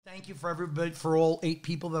Thank you for everybody, for all 8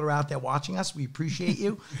 people that are out there watching us. We appreciate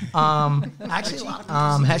you. Actually,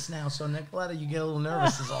 heck now. So Nicoletta, you get a little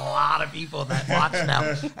nervous. There's a lot of people that watch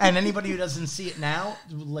now, and anybody who doesn't see it now,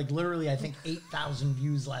 like literally, I think 8,000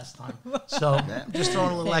 views last time. So just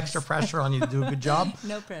throwing a little extra pressure on you to do a good job.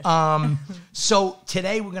 No pressure. So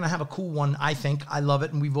today we're gonna have a cool one. I think I love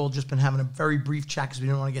it, and we've all just been having a very brief chat because we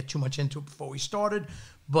didn't want to get too much into it before we started.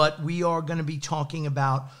 But we are going to be talking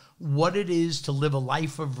about what it is to live a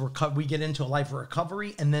life of recovery. We get into a life of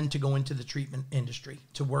recovery and then to go into the treatment industry,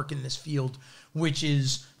 to work in this field, which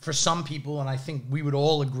is for some people, and I think we would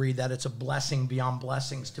all agree that it's a blessing beyond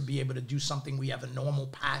blessings to be able to do something we have a normal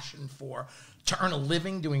passion for, to earn a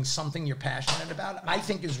living doing something you're passionate about. I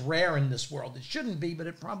think is rare in this world. It shouldn't be, but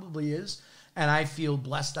it probably is. And I feel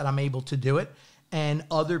blessed that I'm able to do it. And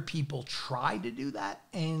other people try to do that,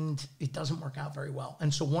 and it doesn't work out very well.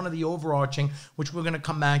 And so one of the overarching, which we're going to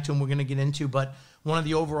come back to and we're going to get into, but one of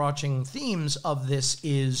the overarching themes of this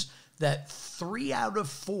is that 3 out of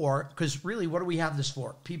 4, because really, what do we have this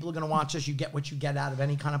for? People are going to watch us. You get what you get out of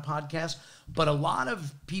any kind of podcast. But a lot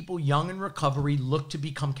of people young in recovery look to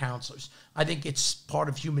become counselors. I think it's part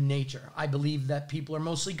of human nature. I believe that people are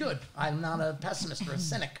mostly good. I'm not a pessimist or a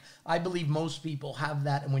cynic. I believe most people have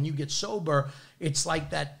that. And when you get sober, it's like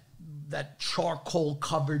that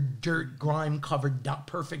charcoal-covered, dirt, grime-covered,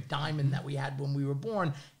 perfect diamond that we had when we were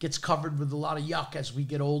born gets covered with a lot of yuck as we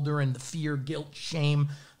get older, and the fear, guilt, shame,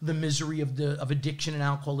 the misery of addiction and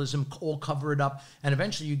alcoholism all cover it up. And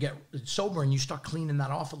eventually you get sober and you start cleaning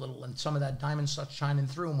that off a little, and some of that diamond starts shining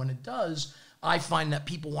through. And when it does, I find that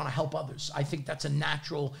people want to help others. I think that's a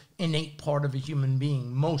natural, innate part of a human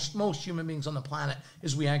being. Most human beings on the planet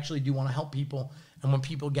is we actually do want to help people. And when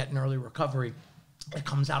people get in early recovery, it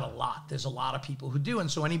comes out a lot. There's a lot of people who do. And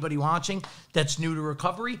so anybody watching that's new to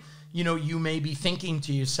recovery, you know, you may be thinking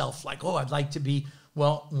to yourself like, oh, I'd like to be,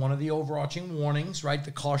 well, one of the overarching warnings, right?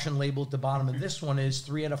 The caution label at the bottom of this one is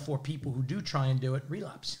 3 out of 4 people who do try and do it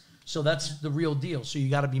relapse. So that's the real deal. So you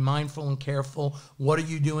got to be mindful and careful. What are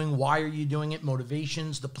you doing? Why are you doing it?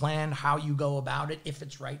 Motivations, the plan, how you go about it, if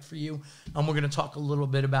it's right for you. And we're going to talk a little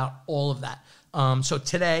bit about all of that. So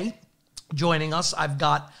today, joining us, I've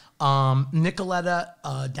got Nicoletta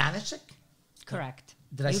Danicic. Correct.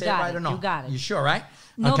 Did I say it right or not? You got it. You sure, right?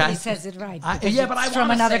 Nobody says it right. Yeah, but I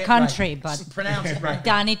from another country, right. but pronounce it right.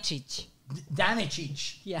 Danicic.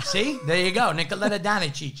 Danicic. Yeah. See? There you go. Nicoletta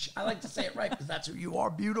Danicic. I like to say it right because that's who you are.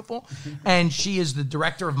 Beautiful. And she is the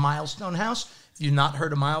director of Milestone House. If you've not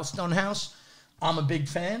heard of Milestone House, I'm a big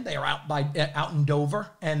fan. They are out in Dover,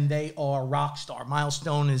 and they are rock star.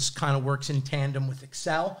 Milestone kind of works in tandem with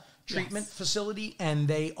Excel treatment facility, and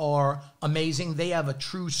they are amazing. They have a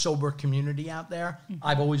true sober community out there.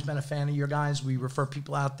 I've always been a fan of your guys. We refer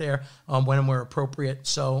people out there when we're appropriate.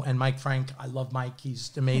 So, and Mike Frank, I love Mike.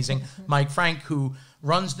 He's amazing. Mike Frank, who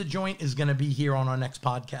runs the joint, is going to be here on our next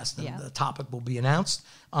podcast, and the topic will be announced.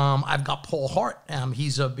 I've got Paul Hart.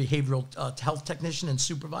 He's a behavioral health technician and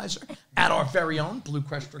supervisor at our very own Blue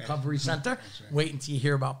Crest Recovery Center. Right. Wait until you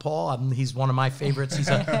hear about Paul. He's one of my favorites. He's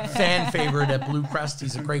a fan favorite at Blue Crest.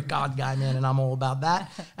 He's a great God guy, man, and I'm all about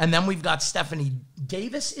that. And then we've got Stephanie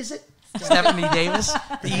Davis, is it? Stephanie Davis,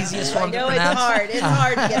 the easiest one to pronounce. It's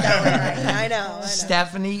hard to get that one right. I know.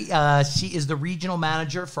 Stephanie, she is the regional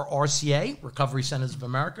manager for RCA, Recovery Centers of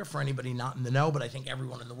America, for anybody not in the know, but I think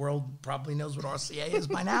everyone in the world probably knows what RCA is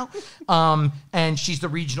by now. And she's the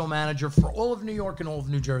regional manager for all of New York and all of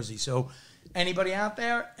New Jersey. So anybody out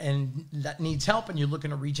there and that needs help and you're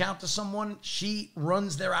looking to reach out to someone, she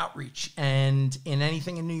runs their outreach. And in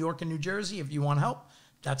anything in New York and New Jersey, if you want help,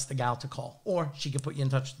 that's the gal to call. Or she can put you in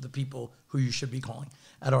touch with the people who you should be calling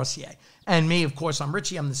at RCA. And me, of course, I'm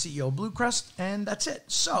Richie. I'm the CEO of Blue Crest, and that's it.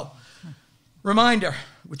 So, reminder,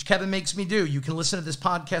 which Kevin makes me do, you can listen to this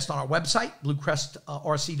podcast on our website,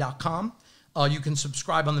 bluecrestrc.com. You can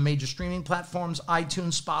subscribe on the major streaming platforms,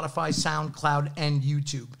 iTunes, Spotify, SoundCloud, and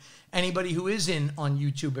YouTube. Anybody who is on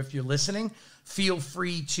YouTube, if you're listening, feel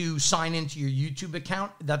free to sign into your YouTube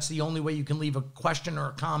account. That's the only way you can leave a question or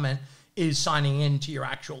a comment, is signing into your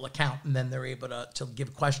actual account, and then they're able to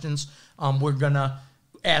give questions. We're going to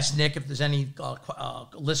ask Nick if there's any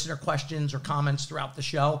listener questions or comments throughout the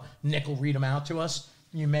show. Nick will read them out to us.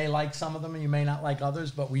 You may like some of them and you may not like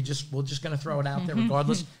others, but we're just going to throw it out there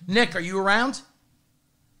regardless. Nick, are you around?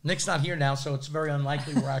 Nick's not here now, so it's very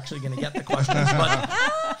unlikely we're actually going to get the questions, but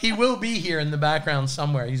he will be here in the background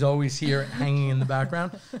somewhere. He's always here hanging in the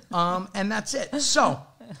background. And that's it. So,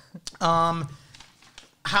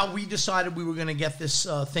 how we decided we were going to get this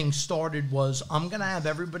thing started was I'm going to have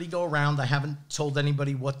everybody go around. I haven't told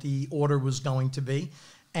anybody what the order was going to be.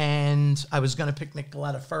 And I was going to pick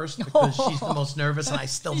Nicoletta first because she's the most nervous, and I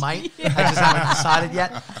still might. I just haven't decided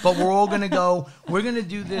yet. But we're all going to go. We're going to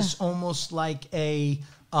do this almost like a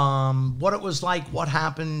what it was like, what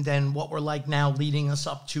happened, and what we're like now leading us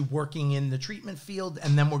up to working in the treatment field.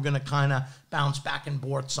 And then we're going to kind of bounce back and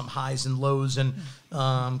forth, some highs and lows and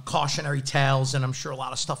cautionary tales. And I'm sure a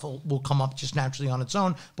lot of stuff will come up just naturally on its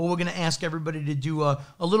own. But we're going to ask everybody to do a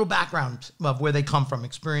little background of where they come from,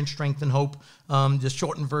 experience, strength, and hope. The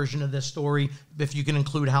shortened version of this story, if you can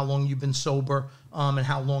include how long you've been sober and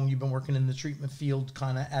how long you've been working in the treatment field,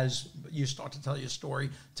 kind of as you start to tell your story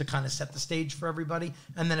to kind of set the stage for everybody.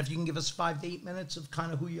 And then if you can give us 5 to 8 minutes of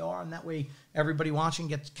kind of who you are, and that way everybody watching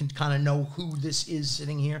can kind of know who this is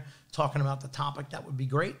sitting here talking about the topic, that would be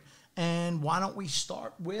great. And why don't we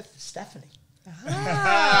start with Stephanie? I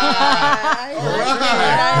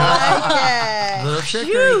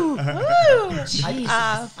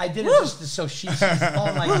did it just so she's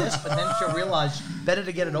going like this, but then she'll realize better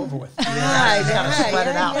to get it over with. Got to spread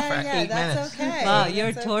it out for 8 minutes. Okay. Wow, you're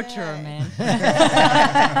a torturer, man.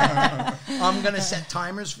 I'm going to set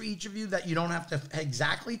timers for each of you that you don't have to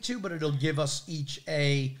exactly to, but it'll give us each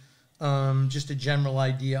a just a general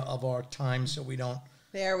idea of our time so we don't.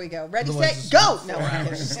 There we go. Ready, set, go! No,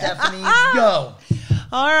 Stephanie, go.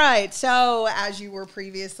 All right. So, as you were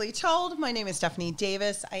previously told, my name is Stephanie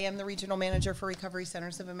Davis. I am the Regional Manager for Recovery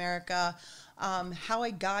Centers of America. How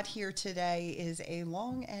I got here today is a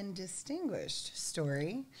long and distinguished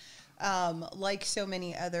story. Like so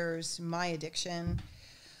many others, my addiction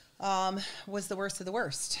was the worst of the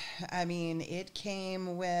worst. I mean, it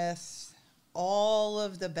came with all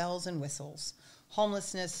of the bells and whistles.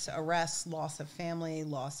 Homelessness, arrest, loss of family,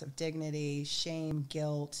 loss of dignity, shame,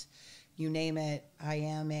 guilt, you name it. I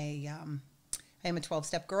am a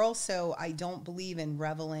 12-step girl, so I don't believe in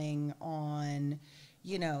reveling on,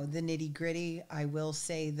 the nitty-gritty. I will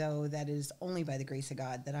say, though, that it is only by the grace of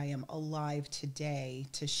God that I am alive today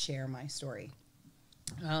to share my story.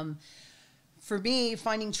 For me,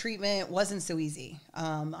 finding treatment wasn't so easy.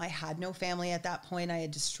 I had no family at that point. I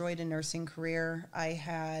had destroyed a nursing career. I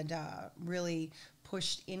had really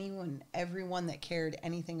pushed everyone that cared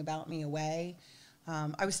anything about me away.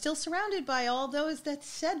 I was still surrounded by all those that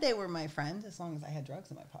said they were my friend, as long as I had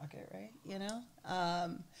drugs in my pocket, right?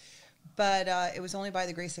 But it was only by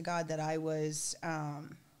the grace of God that I was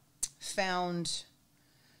found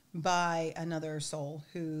by another soul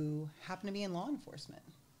who happened to be in law enforcement.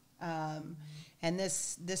 And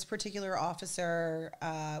this particular officer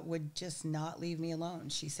would just not leave me alone.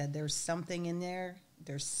 She said, there's something in there.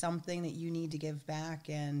 There's something that you need to give back.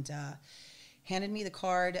 And handed me the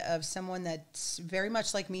card of someone that's very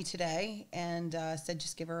much like me today and said,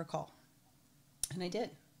 just give her a call. And I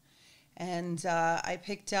did. And I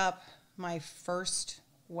picked up my first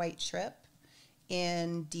white trip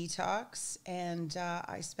in detox. And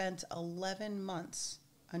I spent 11 months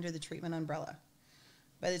under the treatment umbrella.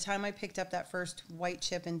 By the time I picked up that first white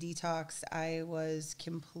chip in detox, I was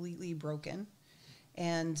completely broken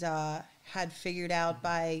and had figured out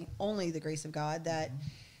by only the grace of God that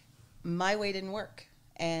my way didn't work.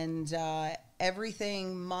 And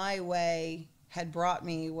everything my way had brought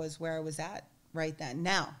me was where I was at right then.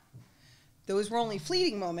 Now, those were only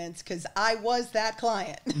fleeting moments because I was that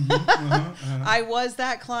client. I was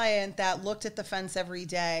that client that looked at the fence every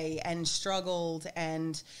day and struggled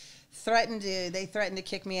and threatened to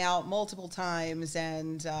kick me out multiple times,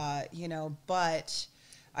 and but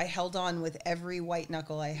I held on with every white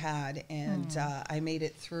knuckle I had, and I made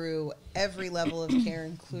it through every level of care,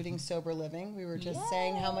 including sober living. We were just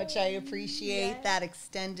saying how much I appreciate that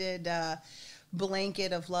extended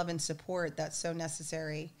blanket of love and support that's so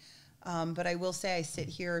necessary. But I will say I sit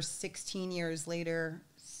here 16 years later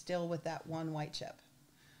still with that one white chip.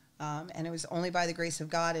 And it was only by the grace of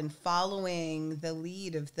God and following the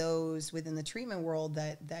lead of those within the treatment world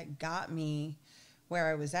that got me where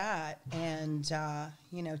I was at. And,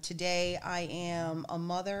 today I am a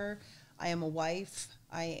mother, I am a wife,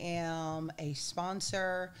 I am a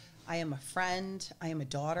sponsor, I am a friend, I am a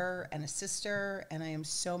daughter and a sister, and I am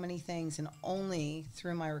so many things. And only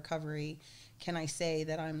through my recovery can I say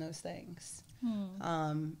that I'm those things.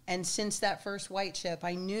 And since that first white chip,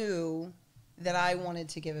 I knew that I wanted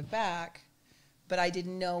to give it back, but I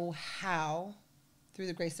didn't know how. Through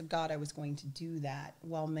the grace of God, I was going to do that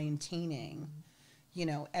while maintaining,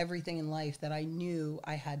 everything in life that I knew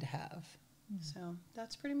I had to have. So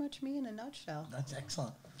that's pretty much me in a nutshell. That's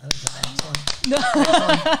excellent. That is excellent.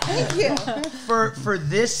 Thank you. For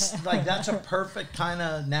this, that's a perfect kind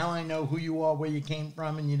of, now I know who you are, where you came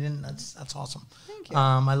from, and you didn't. That's awesome. Thank you.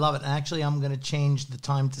 I love it. And actually, I'm going to change the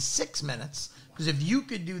time to 6 minutes. Because if you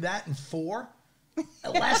could do that in 4,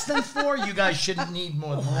 Less than 4, you guys shouldn't need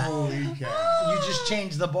more than that. Holy cow. You just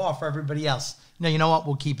changed the bar for everybody else. No, you know what?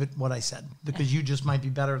 We'll keep it what I said because you just might be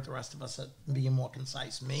better at the rest of us at being more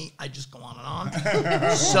concise. Me, I just go on and on.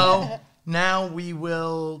 So now we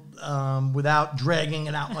will, without dragging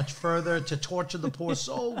it out much further to torture the poor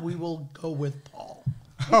soul, we will go with Paul.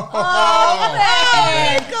 Oh,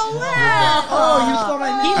 You thought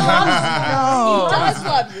I he knew? loves me. He does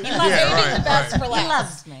love you. He's loves saving me. the best for He last.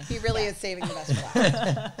 loves me. He really is saving the best for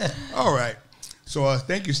last. All right. So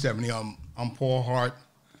thank you, Stephanie. I'm Paul Hart.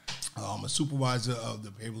 I'm a supervisor of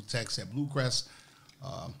the payroll techs at Blue Crest.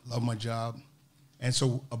 Love my job. And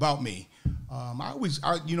so about me,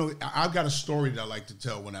 I've got a story that I like to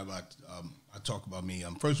tell whenever I talk about me.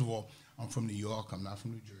 First of all, I'm from New York. I'm not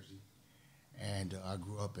from New Jersey. And I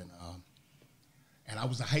grew up and I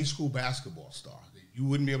was a high school basketball star. You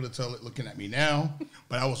wouldn't be able to tell it looking at me now,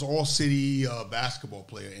 but I was all-city basketball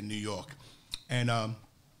player in New York. And I'll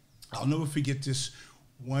never forget this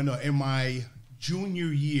one. In my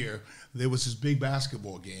junior year, there was this big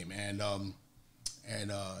basketball game, and there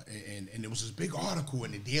was this big article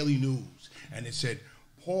in the Daily News, and it said,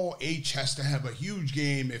 Paul H. has to have a huge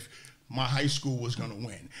game if my high school was going to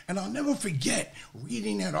win. And I'll never forget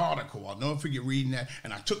reading that article. I'll never forget reading that.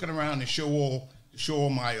 And I took it around to show all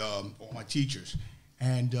my teachers.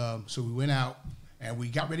 And so we went out and we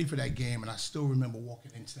got ready for that game. And I still remember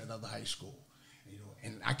walking into that other high school.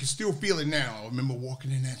 And I can still feel it now. I remember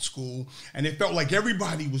walking in that school and it felt like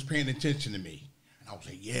everybody was paying attention to me. And I was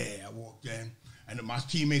like, yeah, I walked in. And my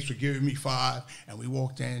teammates were giving me 5. And we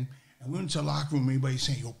walked in and we went into the locker room. Everybody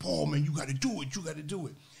saying, yo, Paul, man, you got to do it. You got to do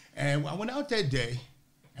it. And I went out that day,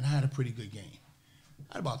 and I had a pretty good game.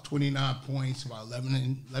 I had about 29 points, about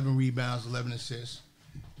 11 rebounds, 11 assists,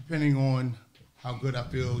 depending on how good I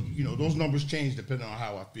feel. You know, those numbers change depending on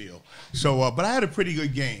how I feel. So, but I had a pretty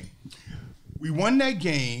good game. We won that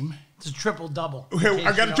game. It's a triple-double.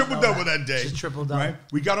 I got a triple-double that day. It's a triple-double. Right?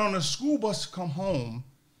 We got on a school bus to come home,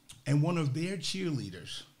 and one of their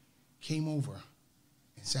cheerleaders came over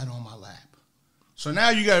and sat on my lap. So now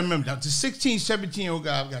you got to remember, the 16, 17-year-old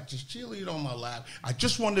guy, I've got this cheerleader on my lap. I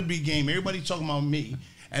just won the big game. Everybody talking about me.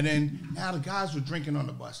 And then now the guys were drinking on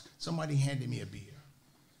the bus. Somebody handed me a beer.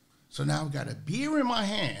 So now I've got a beer in my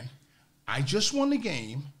hand. I just won the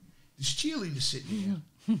game. This cheerleader sitting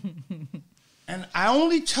here. And I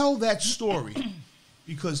only tell that story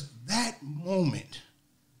because that moment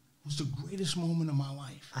was the greatest moment of my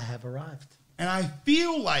life. I have arrived. And I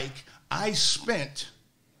feel like I spent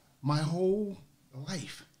my whole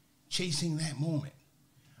life chasing that moment.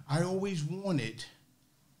 I always wanted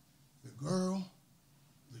the girl,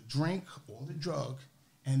 the drink, or the drug,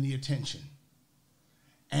 and the attention.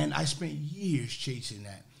 And I spent years chasing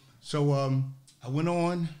that. So I went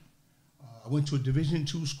on. I went to a Division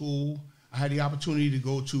II school. I had the opportunity to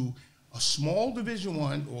go to a small Division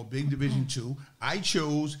I or a big Division II. I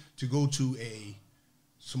chose to go to a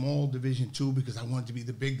small Division II because I wanted to be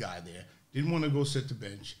the big guy there. Didn't want to go sit the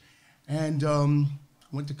bench. And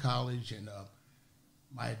went to college, and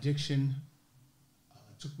my addiction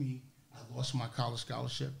took me. I lost my college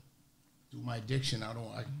scholarship through my addiction. I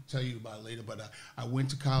can tell you about it later, but I went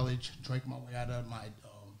to college, drank my way out of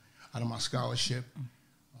my scholarship.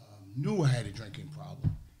 Knew I had a drinking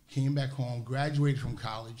problem. Came back home, graduated from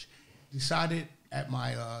college. Decided after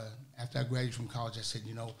I graduated from college, I said,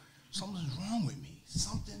 something's wrong with me.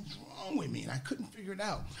 Something's wrong with me, and I couldn't figure it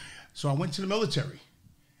out. So I went to the military.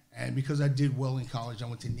 And because I did well in college, I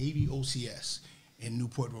went to Navy OCS in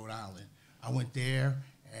Newport, Rhode Island. I went there,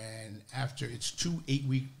 and after it's 2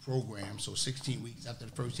 8-week programs, so 16 weeks, after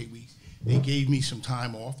the first 8 weeks, they gave me some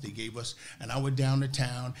time off. They gave us, and I went down to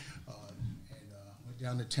town,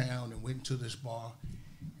 and went into this bar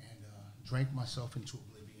and drank myself into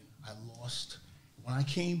oblivion. I lost. When I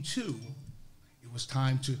came to, it was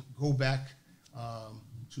time to go back.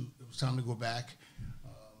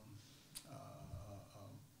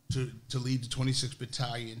 To lead the 26th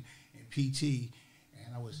Battalion in PT,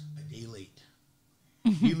 and I was a day late.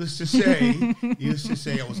 Needless to say,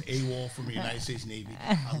 I was AWOL from the United States Navy.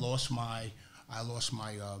 I lost my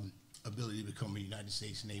ability to become a United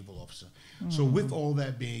States naval officer. So with all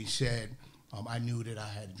that being said, I knew that I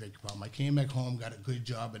had a drinking problem. I came back home, got a good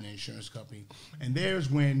job in an insurance company, and there's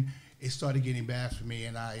when it started getting bad for me.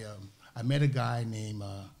 And I met a guy named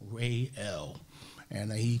Ray L.,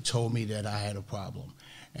 and he told me that I had a problem.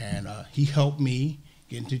 And he helped me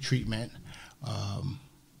get into treatment. I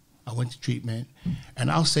went to treatment. And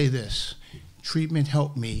I'll say this. Treatment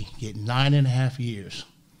helped me get 9.5 years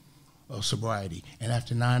of sobriety. And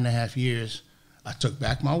after 9.5 years, I took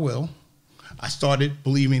back my will. I started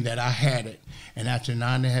believing that I had it. And after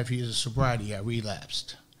 9.5 years of sobriety, I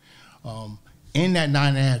relapsed. In that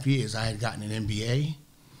 9.5 years, I had gotten an MBA.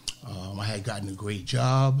 I had gotten a great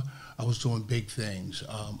job. I was doing big things.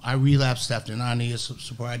 I relapsed after 9 years of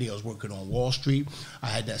sobriety. I was working on Wall Street. I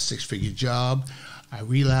had that 6-figure job. I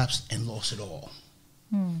relapsed and lost it all.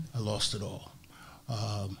 I lost it all.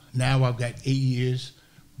 Now I've got 8 years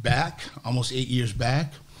back, almost 8 years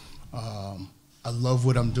back. I love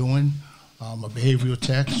what I'm doing. I'm a behavioral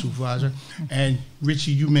tech supervisor. And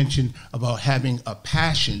Richie, you mentioned about having a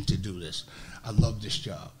passion to do this. I love this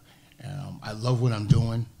job. I love what I'm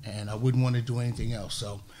doing, and I wouldn't want to do anything else.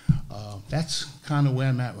 So that's kind of where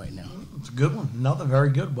I'm at right now. It's a good one. Another very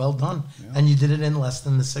good. Well done. Yeah. And you did it in less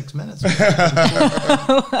than the 6 minutes. All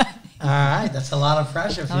right. That's a lot of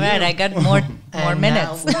pressure for you. All right. I got more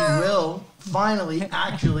minutes. Now we will finally,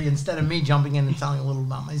 actually, instead of me jumping in and telling a little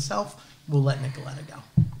about myself, we'll let Nicoletta go.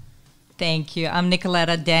 Thank you. I'm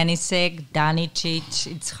Nicoletta Danicic.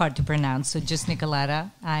 It's hard to pronounce, so just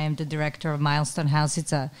Nicoletta. I am the director of Milestone House.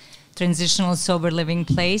 It's a transitional sober living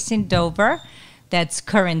place in Dover. That's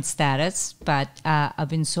current status, but I've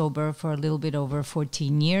been sober for a little bit over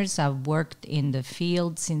 14 years. I've worked in the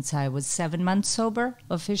field since I was 7 months sober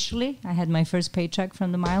officially. I had my first paycheck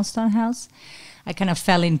from the Milestone House. I kind of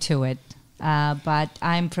fell into it. But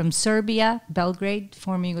I'm from Serbia, Belgrade,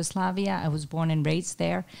 former Yugoslavia. I was born and raised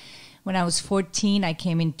there. When I was 14, I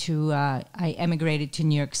emigrated to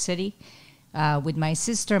New York City with my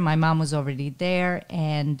sister. My mom was already there,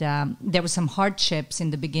 and there were some hardships in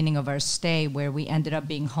the beginning of our stay where we ended up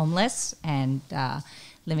being homeless and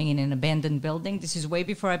living in an abandoned building. This is way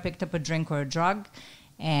before I picked up a drink or a drug,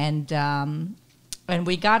 and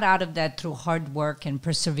we got out of that through hard work and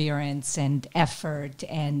perseverance and effort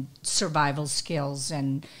and survival skills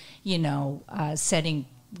and, setting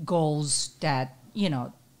goals that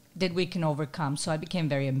we can overcome. So I became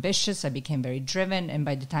very ambitious. I became very driven. And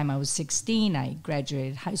by the time I was 16, I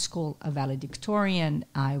graduated high school, a valedictorian.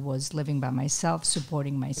 I was living by myself,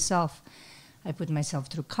 supporting myself. I put myself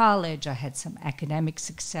through college. I had some academic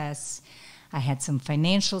success. I had some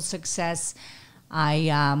financial success.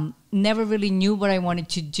 I never really knew what I wanted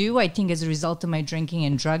to do. I think as a result of my drinking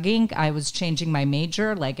and drugging, I was changing my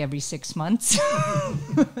major like every 6 months.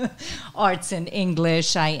 Arts and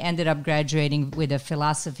English. I ended up graduating with a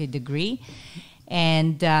philosophy degree.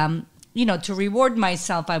 And, to reward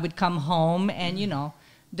myself, I would come home and,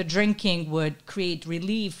 the drinking would create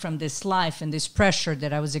relief from this life and this pressure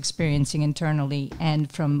that I was experiencing internally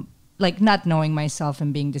and from not knowing myself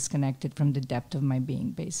and being disconnected from the depth of my being,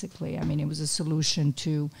 basically. I mean, it was a solution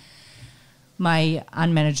to my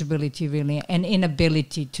unmanageability, really, and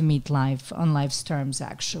inability to meet life on life's terms,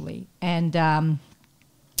 actually. And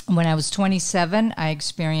when I was 27, I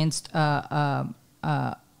experienced a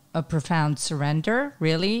profound surrender,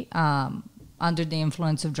 really, under the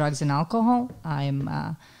influence of drugs and alcohol. I'm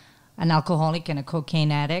an alcoholic and a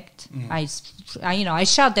cocaine addict. I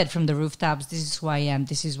shout that from the rooftops. This is who I am.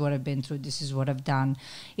 This is what I've been through. This is what I've done.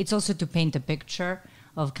 It's also to paint a picture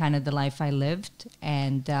of kind of the life I lived.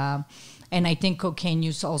 And I think cocaine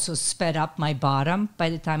use also sped up my bottom by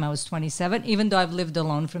the time I was 27, even though I've lived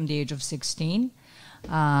alone from the age of 16.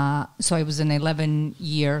 So it was an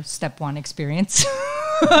 11-year step one experience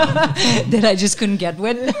that I just couldn't get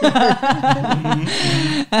with.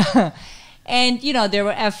 And, there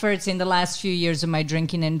were efforts in the last few years of my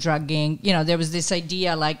drinking and drugging. There was this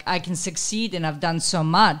idea I can succeed and I've done so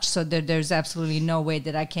much so that there's absolutely no way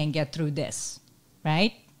that I can get through this,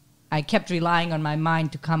 right? I kept relying on my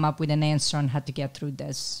mind to come up with an answer on how to get through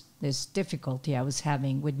this difficulty I was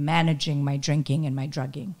having with managing my drinking and my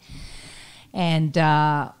drugging. And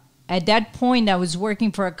at that point, I was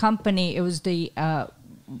working for a company. It was the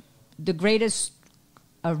greatest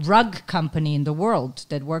rug company in the world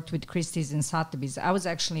that worked with Christie's and Sotheby's. I was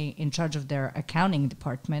actually in charge of their accounting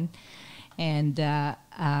department. And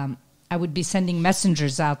I would be sending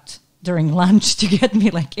messengers out during lunch to get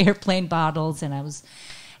me airplane bottles. And I was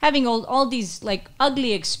having all these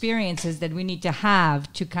ugly experiences that we need to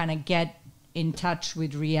have to kind of get in touch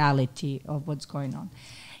with reality of what's going on.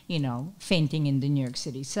 Fainting in the New York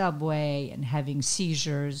City subway and having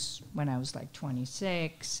seizures when I was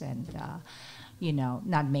 26 and,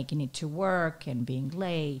 not making it to work and being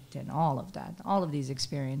late and all of that, all of these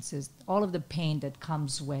experiences, all of the pain that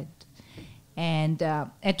comes with. And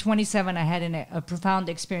at 27, I had a profound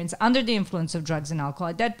experience under the influence of drugs and alcohol.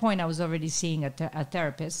 At that point, I was already seeing a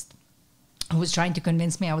therapist who was trying to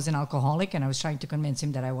convince me I was an alcoholic, and I was trying to convince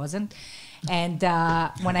him that I wasn't. And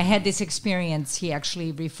when I had this experience, he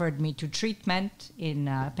actually referred me to treatment in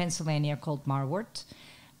Pennsylvania called Marwort.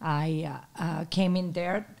 I came in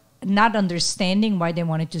there not understanding why they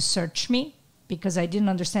wanted to search me, because I didn't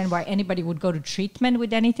understand why anybody would go to treatment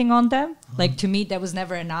with anything on them. Like, to me, that was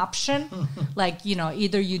never an option. Like,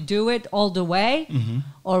 either you do it all the way,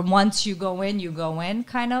 or once you go in,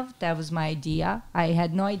 kind of. That was my idea. I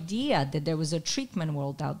had no idea that there was a treatment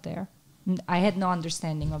world out there. I had no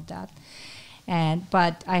understanding of that.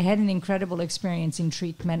 But I had an incredible experience in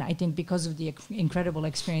treatment, I think, because of the incredible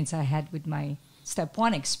experience I had with my step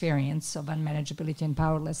 1 experience of unmanageability and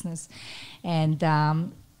powerlessness.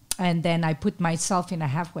 And then I put myself in a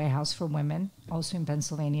halfway house for women, also in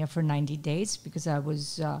Pennsylvania, for 90 days, because I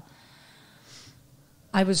was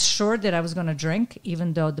sure that I was going to drink,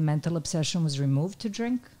 even though the mental obsession was removed to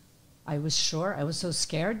drink. I was sure. I was so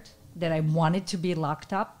scared that I wanted to be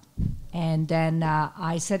locked up. And then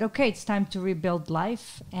I said, okay, it's time to rebuild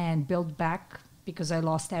life and build back, because I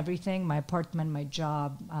lost everything, my apartment, my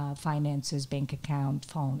job, finances, bank account,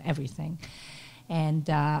 phone, everything. And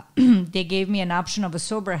they gave me an option of a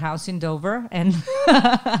sober house in Dover, and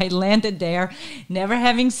I landed there, never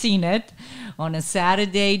having seen it, on a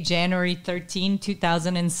Saturday, January 13,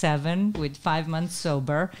 2007, with 5 months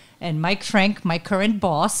sober. And Mike Frank, my current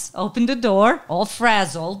boss, opened the door, all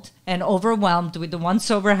frazzled and overwhelmed with the one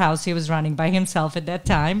sober house he was running by himself at that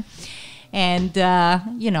time. And,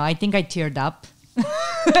 I think I teared up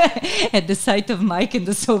at the sight of Mike in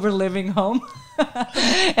the sober living home.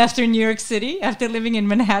 After New York City, after living in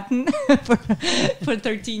Manhattan for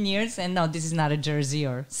 13 years. And no, this is not a Jersey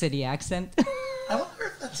or city accent. I wonder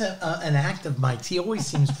if that's an act of Mike's. He always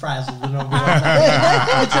seems frazzled and overwhelmed.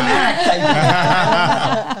 It's an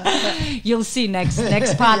act. You'll see next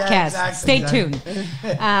podcast. Yeah, exactly, Stay tuned.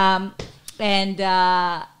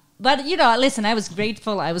 But, listen, I was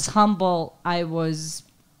grateful. I was humble. I was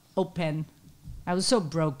open. I was so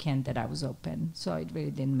broken that I was open, so it really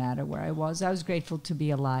didn't matter where I was. I was grateful to be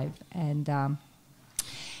alive, and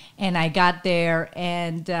I got there,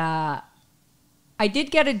 and I did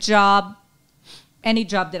get a job, any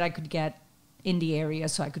job that I could get in the area,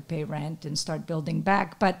 so I could pay rent and start building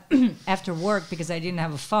back. But after work, because I didn't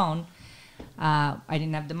have a phone, I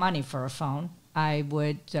didn't have the money for a phone. I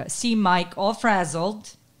would see Mike all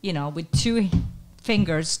frazzled, with 2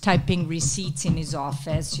 fingers typing receipts in his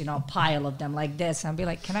office, a pile of them like this. I'd be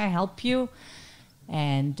like, can I help you?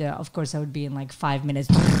 And of course I would be in like 5 minutes,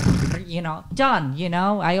 done,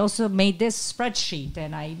 I also made this spreadsheet,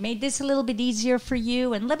 and I made this a little bit easier for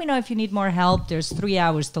you, and let me know if you need more help. There's 3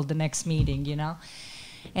 hours till the next meeting,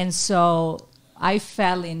 And so I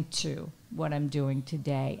fell into what I'm doing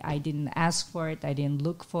today. I didn't ask for it. I didn't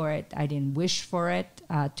look for it. I didn't wish for it.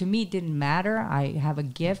 To me, it didn't matter. I have a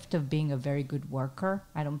gift of being a very good worker.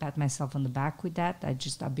 I don't pat myself on the back with that.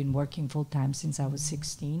 I've been working full time since I was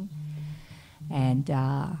 16. And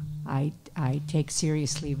I take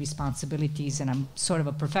seriously responsibilities, and I'm sort of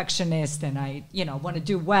a perfectionist, and I, want to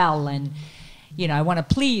do well, and, I want to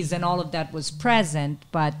please, and all of that was present.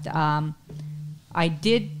 But I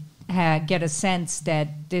did get a sense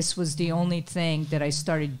that this was the only thing that I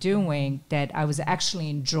started doing that I was actually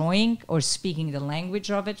enjoying or speaking the language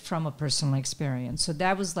of it from a personal experience. So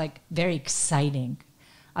that was like very exciting.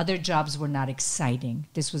 Other jobs were not exciting.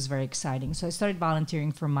 This was very exciting. So I started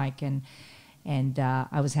volunteering for Mike, and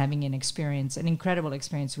I was having an incredible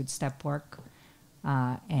experience with step work,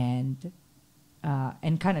 and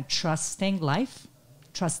kind of trusting life.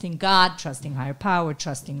 Trusting God, trusting higher power,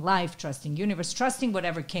 trusting life, trusting universe, trusting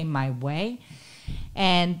whatever came my way.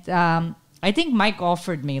 And I think Mike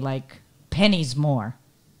offered me like pennies more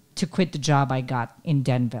to quit the job I got in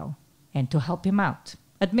Denville and to help him out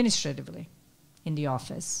administratively in the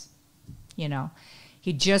office.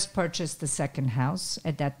 He just purchased the second house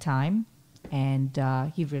at that time, and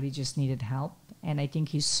he really just needed help. And I think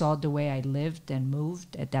he saw the way I lived and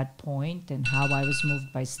moved at that point, and how I was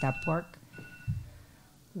moved by step work.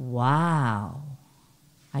 Wow.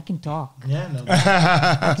 I can talk. Yeah, no.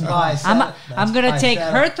 That's why I said I'm going to take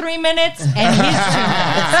her 3 minutes and his 2 minutes.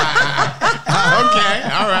 Okay,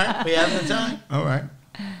 all right. We have the time. All right.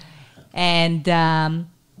 And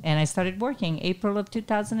I started working April of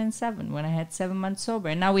 2007 when I had 7 months sober.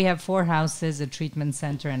 And now we have 4 houses, a treatment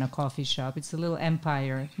center, and a coffee shop. It's a little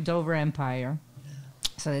empire, Dover empire.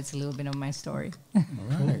 So that's a little bit of my story. All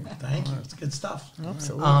right. Cool. Thank you. It's good stuff.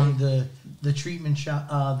 Absolutely. The treatment shop,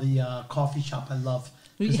 the coffee shop, I love,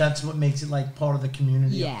 because that's what makes it like part of the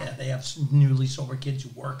community. Yeah. Up there. They have some newly sober kids who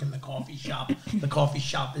work in the coffee shop. The coffee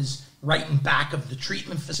shop is right in back of the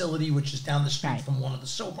treatment facility, which is down the street from one of the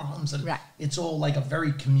sober homes, and it's all like a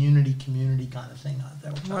very community kind of thing out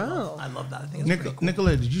there. Which I love that. I think it's pretty cool.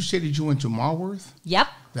 Nicolette, did you say that you went to Marworth? Yep.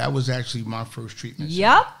 That was actually my first treatment.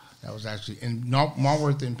 Yep. That was actually in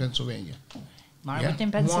Marworth in Pennsylvania. Marwood in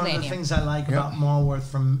One Pennsylvania. of the things I like about Marworth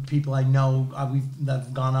from people I know that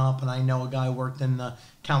have gone up, and I know a guy who worked in the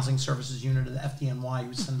counseling services unit of the FDNY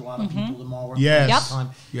who sent a lot of people to Marworth Yes. all the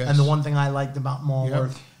time. Yes. And the one thing I liked about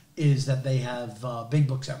Marworth is that they have big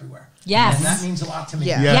books everywhere. Yes. And that means a lot to me.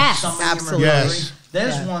 Yeah. Yes. Some of them are Absolutely. very- Yes.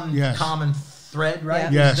 There's Yeah. one Yes. common thread,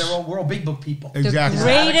 right? Yeah. Yes. We're all big book people. Exactly. The Is that a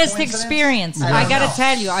greatest coincidence? experience. I I don't gotta know.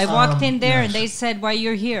 tell you, I walked in there yes. and they said, "Why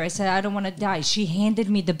you're here?" I said, "I don't want to die." She handed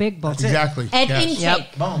me the big book. That's it. Exactly. At Yes. intake.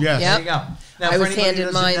 Yep. Boom. Yes. There you go. Now, I for was anybody who handed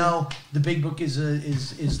doesn't mine. know, the Big Book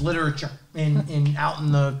is literature. In out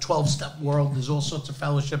in the 12-step world, there's all sorts of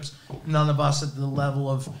fellowships. None of us at the level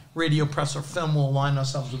of radio, press, or film will align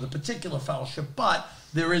ourselves with a particular fellowship, but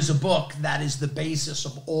there is a book that is the basis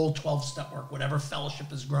of all 12-step work. Whatever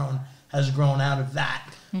fellowship has grown out of that,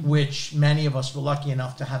 which many of us were lucky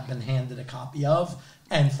enough to have been handed a copy of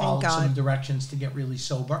and followed some God. directions to get really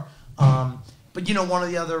sober. But one of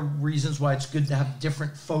the other reasons why it's good to have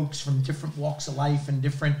different folks from different walks of life and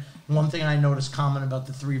different. One thing I noticed common about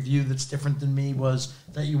the three of you that's different than me was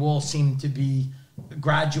that you all seem to be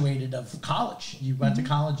graduated of college. You went to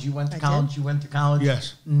college. You went to I college. did. You went to college.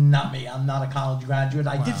 Yes. Not me. I'm not a college graduate.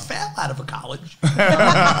 I did fail out of a college.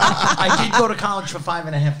 I did go to college for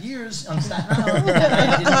 5.5 years on Staten Island, and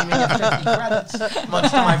I didn't even get 50 credits,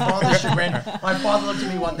 much to my father's chagrin. My father looked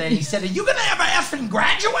at me one day and he said, "Are you going to ever effing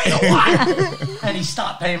graduate or what?" And he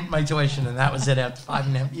stopped paying my tuition, and that was it after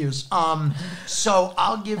 5.5 years. So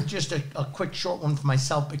I'll give just a quick short one for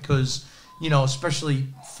myself because, especially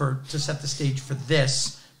to set the stage for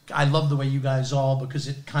this, I love the way you guys all, because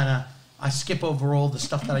it kind of, I skip over all the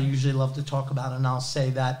stuff that I usually love to talk about, and I'll say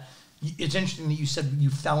that it's interesting that you said you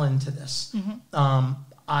fell into this.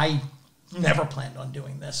 I never planned on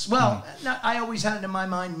doing this. Well, I always had it in my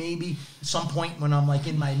mind, maybe at some point when I'm like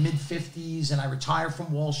in my mid-50s and I retire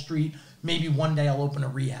from Wall Street, maybe one day I'll open a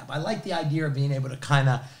rehab. I like the idea of being able to kind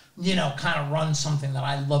of run something that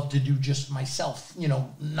I love to do just myself,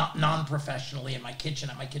 not non-professionally in my kitchen,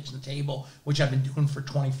 at my kitchen table, which I've been doing for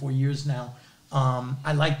 24 years now.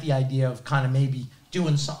 I like the idea of kind of maybe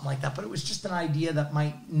doing something like that, but it was just an idea that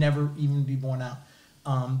might never even be born out.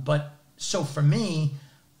 But so for me,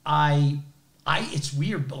 it's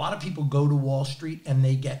weird. A lot of people go to Wall Street and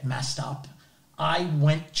they get messed up. I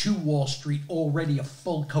went to Wall Street already a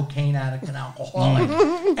full cocaine addict and alcoholic,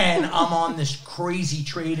 and I'm on this crazy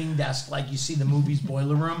trading desk like you see the movies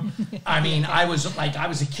Boiler Room. I mean, I was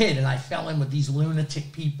a kid, and I fell in with these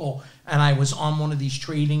lunatic people, and I was on one of these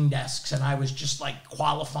trading desks, and I was just like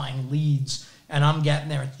qualifying leads, and I'm getting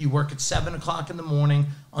there. You work at 7 o'clock in the morning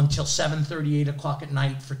until 7:30, 8 o'clock at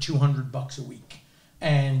night for $200 a week.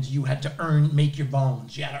 And you had to make your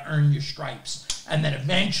bones. You had to earn your stripes. And then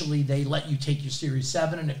eventually they let you take your Series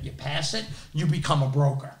 7, and if you pass it, you become a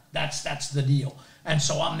broker. That's the deal. And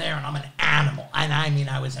so I'm there, and I'm an animal. And I mean,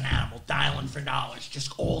 I was an animal, dialing for dollars,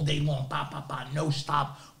 just all day long, no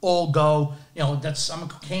stop, all go. I'm a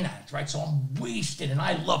cocaine addict, right? So I'm wasted, and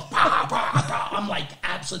I love, I'm like,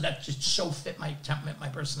 absolutely, that just so fit my temperament, my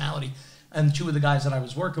personality. And two of the guys that I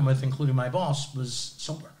was working with, including my boss, was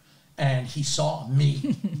sober. And he saw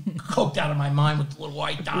me coked out of my mind with the little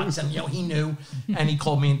white dots, and he knew. And he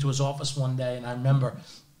called me into his office one day, and I remember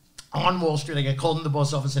on Wall Street, I got called into the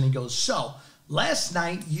boss office, and he goes, "So last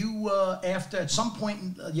night you, at some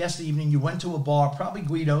point yesterday evening, you went to a bar, probably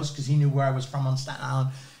Guido's, because he knew where I was from on Staten Island."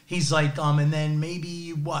 He's like, and then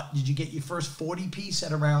maybe what? Did you get your first 40 piece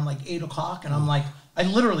at around like 8 o'clock? And I'm like, I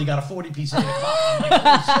literally got a 40 piece at 8 o'clock. I'm like,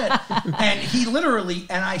 holy shit. And he literally,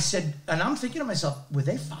 and I said, and I'm thinking to myself, were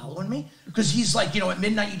they following me? Because he's like, at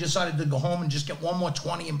midnight you decided to go home and just get one more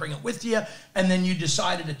 20 and bring it with you. And then you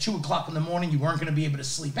decided at 2 o'clock in the morning you weren't going to be able to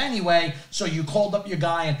sleep anyway. So you called up your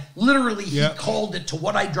guy, and literally he called it to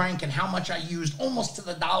what I drank and how much I used, almost to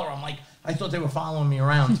the dollar. I'm like, I thought they were following me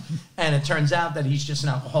around. And it turns out that he's just an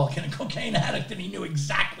alcoholic and a cocaine addict, and he knew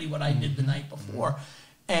exactly what I did the night before.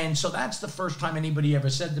 And so that's the first time anybody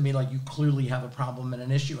ever said to me, like, you clearly have a problem and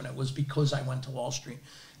an issue, and it was because I went to Wall Street.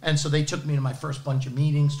 And so they took me to my first bunch of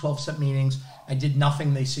meetings, 12-step meetings. I did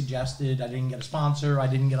nothing they suggested. I didn't get a sponsor. I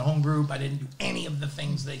didn't get a home group. I didn't do any of the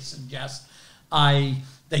things they suggest.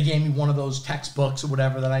 They gave me one of those textbooks or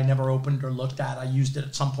whatever that I never opened or looked at. I used it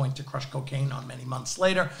at some point to crush cocaine on many months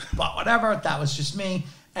later, but whatever, that was just me.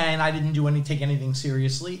 And I didn't take anything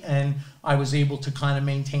seriously. And I was able to kind of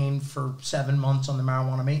maintain for 7 months on the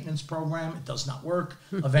marijuana maintenance program. It does not work.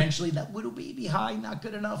 Eventually, that little baby high, not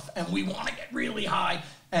good enough. And we want to get really high.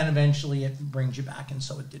 And eventually, it brings you back. And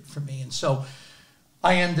so it did for me. And so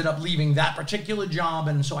I ended up leaving that particular job,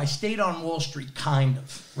 and so I stayed on Wall Street, kind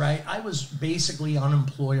of, right? I was basically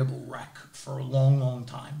unemployable wreck for a long, long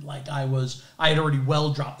time. Like I had already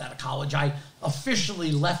well dropped out of college. I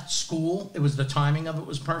officially left school. It was the timing of it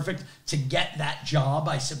was perfect to get that job.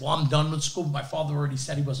 I said, well, I'm done with school. My father already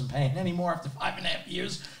said he wasn't paying anymore after 5.5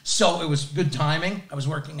 years. So it was good timing. I was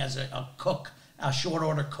working as a cook, a short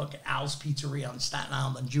order cook at Al's Pizzeria on Staten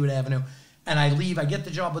Island on Jewett Avenue. And I leave, I get the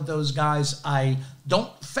job with those guys. I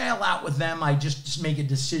don't fail out with them. I just make a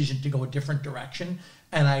decision to go a different direction.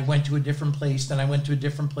 And I went to a different place, then I went to a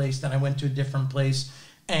different place, then I went to a different place.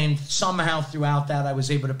 And somehow throughout that, I was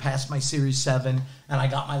able to pass my Series 7 and I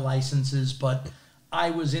got my licenses. But I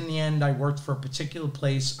was, in the end, I worked for a particular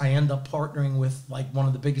place. I ended up partnering with like one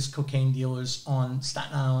of the biggest cocaine dealers on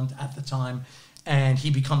Staten Island at the time. And he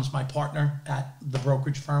becomes my partner at the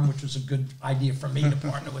brokerage firm, which was a good idea for me to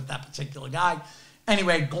partner with that particular guy.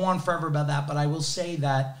 Anyway, go on forever about that, but I will say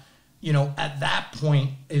that, you know, at that point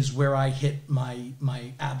is where I hit my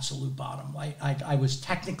absolute bottom. Like I was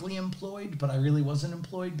technically employed, but I really wasn't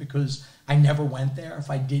employed because I never went there. If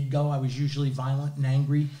I did go, I was usually violent and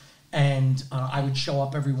angry, and I would show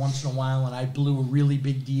up every once in a while, and I blew a really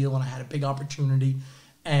big deal, and I had a big opportunity.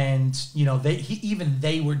 And, you know, he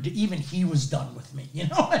was done with me. You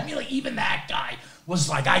know what I mean? Like, even that guy was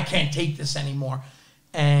like, I can't take this anymore.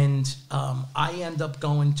 And I end up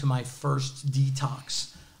going to my first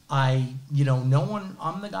detox. I'm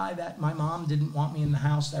the guy that my mom didn't want me in the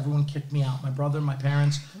house. Everyone kicked me out. My brother, my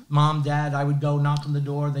parents, mom, dad, I would go knock on the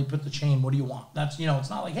door. They put the chain. What do you want? That's, you know,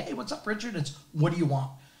 it's not like, hey, what's up, Richard? It's, what do you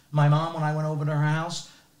want? My mom, when I went over to her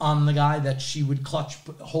house, I'm the guy that she would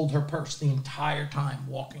hold her purse the entire time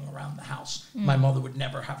walking around the house. My mother would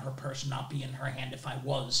never have her purse not be in her hand if I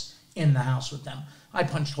was in the house with them. I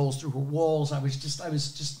punched holes through her walls. I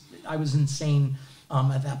was insane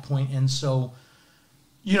at that point. And so,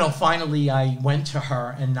 you know, finally I went to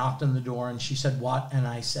her and knocked on the door, and she said, what? And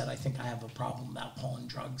I said, I think I have a problem with alcohol and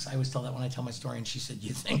drugs. I always tell that when I tell my story, and she said,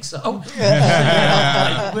 you think so?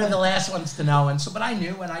 Like, we're the last ones to know. And so, but I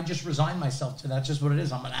knew, and I just resigned myself to that's just what it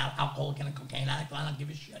is. I'm an alcoholic and a cocaine addict. I don't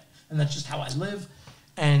give a shit. And that's just how I live.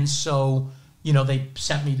 And so, you know, they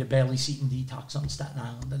sent me to Bailey Seton Detox on Staten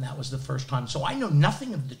Island, and that was the first time. So I know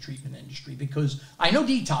nothing of the treatment industry because I know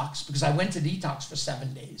detox because I went to detox for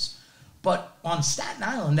 7 days. But on Staten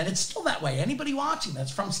Island, and it's still that way, anybody watching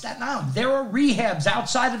that's from Staten Island, there are rehabs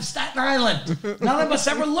outside of Staten Island. None of us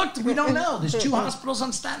ever looked. We don't know. There's 2 hospitals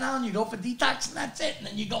on Staten Island. You go for detox, and that's it. And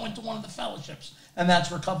then you go into one of the fellowships. And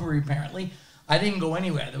that's recovery, apparently. I didn't go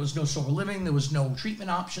anywhere. There was no sober living. There was no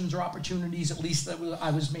treatment options or opportunities, at least that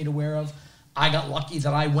I was made aware of. I got lucky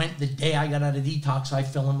that I went the day I got out of detox. I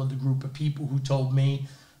fell in with a group of people who told me,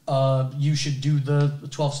 you should do the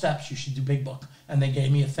 12 steps. You should do Big Book. And they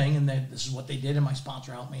gave me a thing, and this is what they did, and my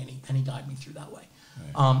sponsor helped me, and he guided me through that way.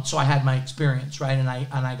 Right. So I had my experience, right, and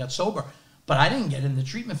I got sober. But I didn't get in the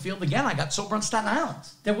treatment field. Again, I got sober on Staten Island.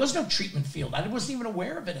 There was no treatment field. I wasn't even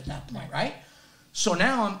aware of it at that point, right? So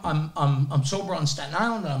now I'm sober on Staten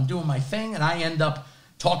Island, and I'm doing my thing, and I end up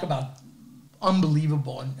talk about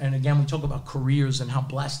unbelievable. And again, we talk about careers and how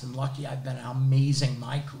blessed and lucky I've been, and how amazing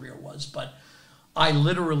my career was. But I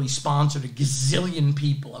literally sponsored a gazillion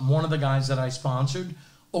people, and one of the guys that I sponsored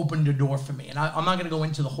opened a door for me. And I'm not going to go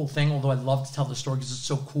into the whole thing, although I'd love to tell the story because it's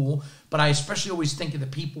so cool. But I especially always think of the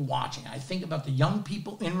people watching. I think about the young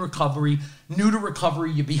people in recovery, new to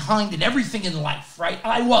recovery. You're behind in everything in life, right?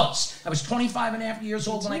 I was 25 and a half years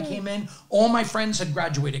old when I came in. All my friends had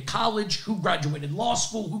graduated college, who graduated law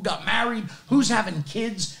school, who got married, who's having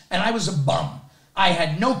kids, and I was a bum. I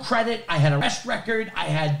had no credit. I had a arrest record. I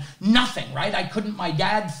had nothing, right? My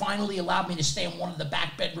dad finally allowed me to stay in one of the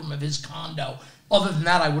back bedroom of his condo. Other than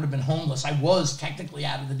that, I would have been homeless. I was technically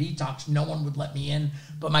out of the detox. No one would let me in.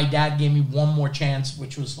 But my dad gave me one more chance,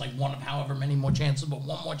 which was like one of however many more chances, but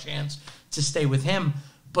one more chance to stay with him.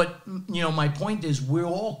 But, you know, my point is we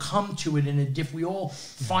all come to it we all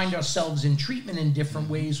find ourselves in treatment in different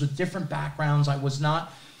ways with different backgrounds. I was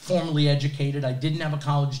not formally educated. I didn't have a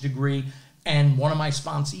college degree. And one of my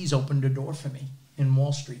sponsees opened a door for me in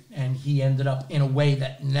Wall Street. And he ended up in a way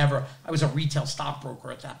that I was a retail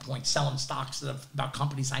stockbroker at that point, selling stocks about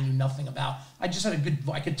companies I knew nothing about. I just had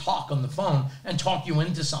I could talk on the phone and talk you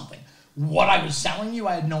into something. What I was selling you,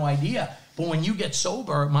 I had no idea. But when you get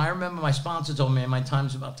sober, I remember my sponsor told me, my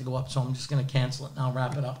time's about to go up, so I'm just going to cancel it and I'll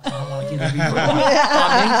wrap it up. I don't want to keep it. You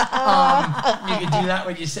can do that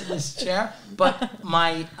when you sit in this chair. But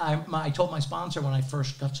I told my sponsor when I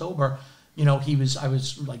first got sober, you know, I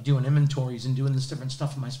was like doing inventories and doing this different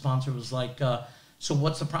stuff, and my sponsor was like, so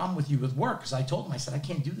what's the problem with you with work? Because I told him, I said, I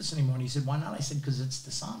can't do this anymore. And he said, why not? I said, because it's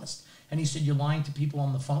dishonest. And he said, you're lying to people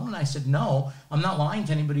on the phone? And I said, no, I'm not lying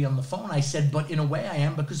to anybody on the phone. I said, but in a way I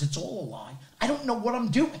am, because it's all a lie. I don't know what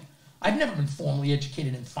I'm doing. I've never been formally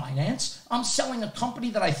educated in finance. I'm selling a company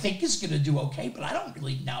that I think is going to do okay, but I don't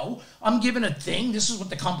really know. I'm given a thing. This is what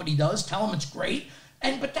the company does. Tell them it's great.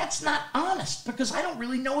 But that's not honest, because I don't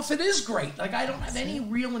really know if it is great. Like, I don't have any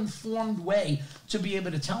real informed way to be able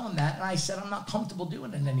to tell them that. And I said, I'm not comfortable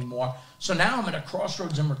doing it anymore. So now I'm at a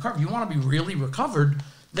crossroads in recovery. You want to be really recovered,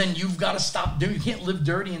 then you've got to stop doing. You can't live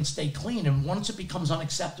dirty and stay clean. And once it becomes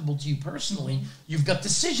unacceptable to you personally, you've got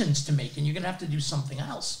decisions to make, and you're going to have to do something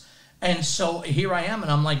else. And so here I am,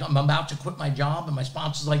 and I'm like, I'm about to quit my job, and my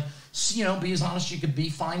sponsor's like, you know, be as honest as you could be,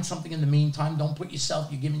 find something in the meantime, don't put yourself,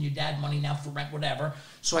 you're giving your dad money now for rent, whatever.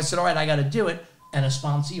 So I said, all right, I got to do it. And a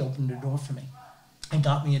sponsee opened the door for me and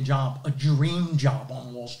got me a job, a dream job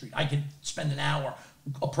on Wall Street. I could spend an hour,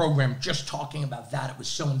 a program just talking about that. It was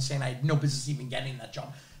so insane. I had no business even getting that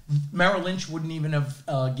job. Merrill Lynch wouldn't even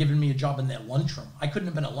have given me a job in their lunchroom. I couldn't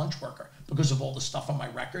have been a lunch worker because of all the stuff on my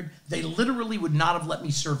record. They literally would not have let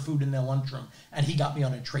me serve food in their lunchroom, and he got me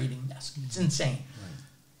on a trading desk. It's insane. Right.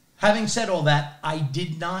 Having said all that, I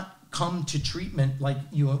did not come to treatment like,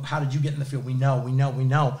 how did you get in the field? We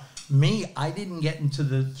know. Me, I didn't get into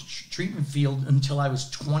the treatment field until I was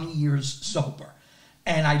 20 years sober,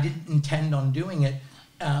 and I didn't intend on doing it.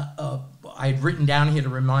 I had written down here to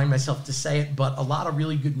remind myself to say it, but a lot of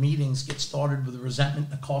really good meetings get started with a resentment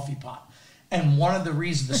in a coffee pot. And one of the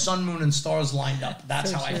reasons, the sun, moon, and stars lined up.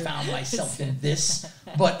 That's how I found myself in this.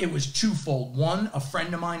 But it was twofold. One, a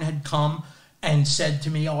friend of mine had come and said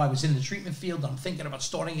to me, I was in the treatment field. I'm thinking about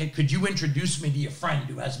starting it. Could you introduce me to your friend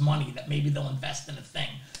who has money that maybe they'll invest in a thing?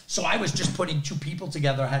 So I was just putting two people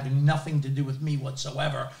together having nothing to do with me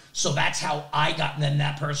whatsoever. So that's how I got. And then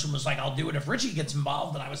that person was like, I'll do it if Richie gets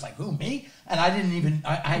involved. And I was like, who, me? And I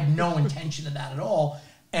had no intention of that at all.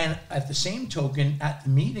 And at the same token, at the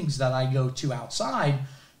meetings that I go to outside,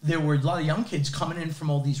 there were a lot of young kids coming in from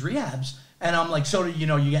all these rehabs. And I'm like, so,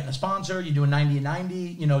 you're getting a sponsor? You're doing 90 and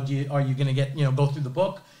 90? Are you going to get, go through the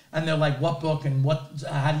book? And they're like, what book and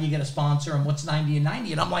how do you get a sponsor and what's 90 and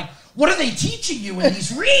 90? And I'm like, what are they teaching you in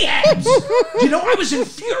these rehabs? I was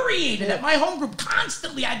infuriated at my home group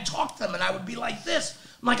constantly. I'd talk to them and I would be like this.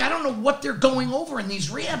 I'm like, I don't know what they're going over in these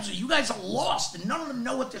rehabs. You guys are lost and none of them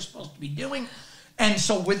know what they're supposed to be doing. And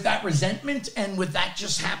so with that resentment and with that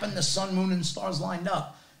just happened, the sun, moon, and stars lined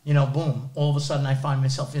up. Boom, all of a sudden I find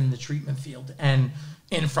myself in the treatment field and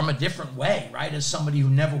from a different way, right? As somebody who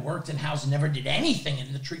never worked in housing, never did anything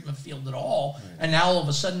in the treatment field at all. Right. And now all of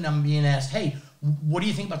a sudden I'm being asked, hey, what do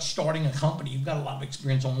you think about starting a company? You've got a lot of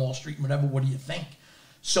experience on Wall Street and whatever. What do you think?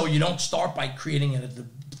 So you don't start by creating it at the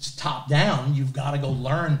top down. You've got to go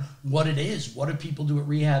learn what it is. What do people do at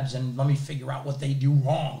rehabs? And let me figure out what they do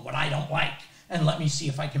wrong, what I don't like. And let me see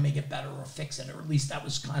if I can make it better or fix it. Or at least that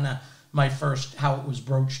was kind of my first, how it was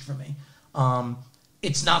broached for me.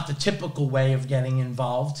 It's not the typical way of getting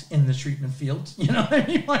involved in the treatment field.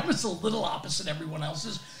 Mine was a little opposite everyone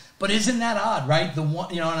else's. But isn't that odd, right?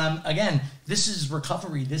 And this is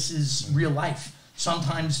recovery. This is real life.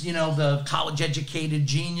 Sometimes, the college-educated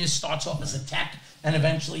genius starts off as a tech and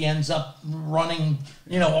eventually ends up running,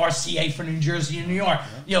 RCA for New Jersey and New York.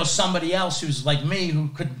 Somebody else who's like me who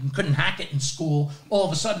couldn't hack it in school, all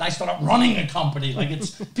of a sudden I start up running a company. Like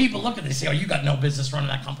it's people look at it and say, oh, you got no business running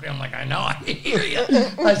that company. I'm like, I know, I hear you.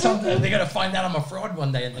 They're going to find out I'm a fraud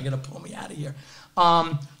one day and they're going to pull me out of here.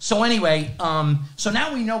 So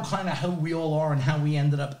now we know kind of who we all are and how we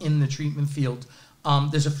ended up in the treatment field.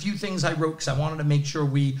 There's a few things I wrote because I wanted to make sure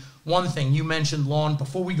one thing, you mentioned law,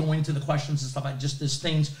 before we go into the questions and stuff, there's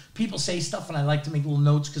things, people say stuff and I like to make little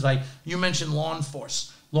notes because you mentioned law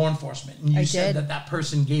enforcement, and you said that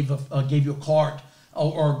person gave you a card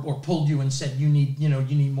or pulled you and said, you need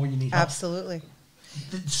more, you need help. Absolutely.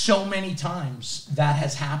 So many times that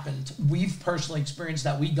has happened. We've personally experienced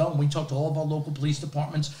that. We go and we talk to all of our local police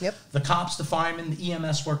departments. Yep. The cops, the firemen, the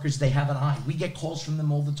EMS workers, they have an eye. We get calls from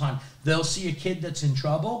them all the time. They'll see a kid that's in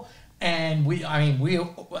trouble. And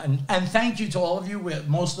and thank you to all of you.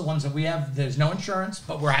 Most of the ones that we have, there's no insurance,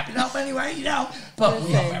 but we're happy to help anyway, But we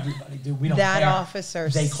help everybody, dude. We don't care. Officer,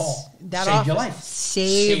 they call. That saved your life.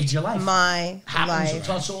 Saved your life. My Happens life.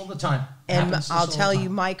 to us all the time. And I'll tell you,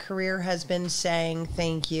 my career has been saying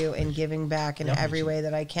thank you and giving back in every way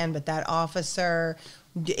that I can. But that officer,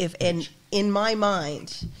 in my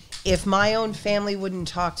mind, if my own family wouldn't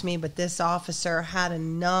talk to me, but this officer had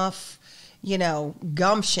enough,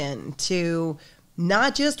 gumption to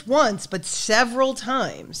not just once, but several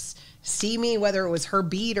times see me, whether it was her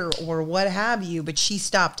beat or what have you, but she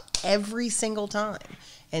stopped every single time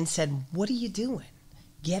and said, what are you doing?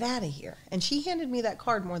 get out of here. And she handed me that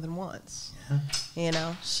card more than once. You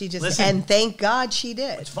know, she just, Listen, and thank God she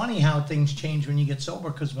did. It's funny how things change when you get sober,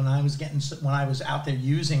 because when I was out there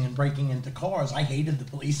using and breaking into cars, I hated the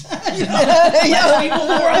police. You know, less people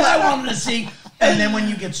were all I wanted to see. And then when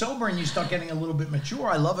you get sober and you start getting a little bit mature,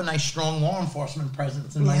 I love a nice, strong law enforcement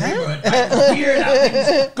presence in my neighborhood. Right? It's weird how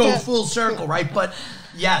things go full circle, right? But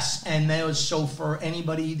yes, and there was, so for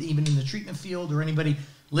anybody, even in the treatment field or anybody,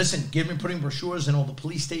 listen, putting brochures in all the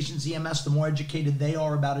police stations, EMS, the more educated they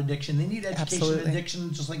are about addiction. They need education in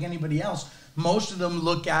addiction just like anybody else. Most of them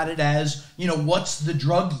look at it as, you know, what's the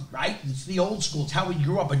druggie, right? It's the old school. It's how we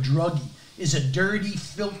grew up. A druggie is a dirty,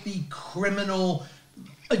 filthy, criminal,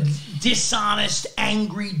 a dishonest,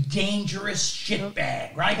 angry, dangerous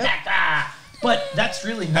shitbag, right? But that's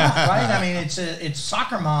really not, right? I mean, it's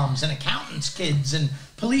soccer moms and accountants' kids and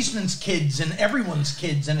policemen's kids and everyone's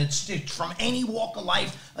kids, and it's from any walk of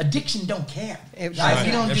life. Addiction don't care. Right?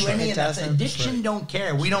 We don't do any of that. Addiction don't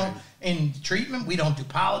care. We don't, in treatment, we don't do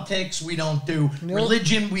politics. We don't do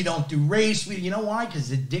religion. We don't do race. You know why?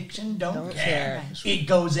 Because addiction don't care. It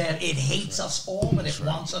goes at, it hates us all, and it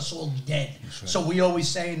wants us all dead. So we always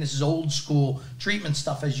say, and this is old school treatment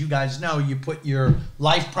stuff, as you guys know, you put your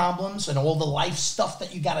life problems and all the life stuff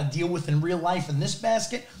that you got to deal with in real life in this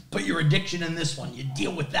basket, put your addiction in this one. You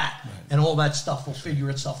deal with that, and all that stuff will figure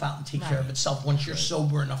itself out and take care of itself once you're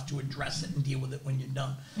sober enough to address it and deal with it when you're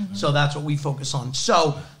done. So that's what we focus on.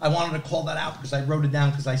 So I wanted to call that out because I wrote it down,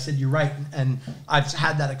 because I said you're right, and I've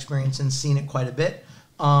had that experience and seen it quite a bit.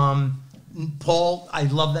 Paul, I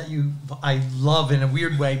love that I love in a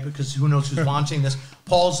weird way, because who knows who's watching this.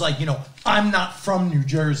 Paul's like, you know, I'm not from New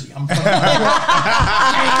Jersey. I'm from New York. I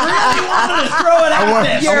really wanted to throw it out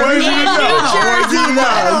there. You're in New Jersey,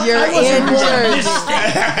 though. You're in Jersey.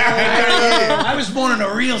 I was born in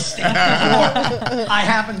a real state, New York. I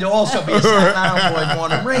happen to also be a Staten Island boy,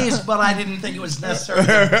 born and raised, but I didn't think it was necessary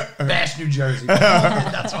to bash New Jersey. But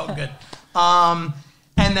that's all good.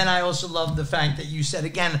 And then I also love the fact that you said,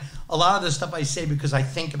 again, a lot of the stuff I say because I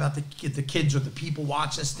think about the kids or the people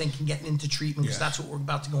watch us thinking, getting into treatment, because that's what we're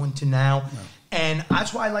about to go into now. Yeah. And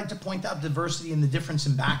that's why I like to point out diversity and the difference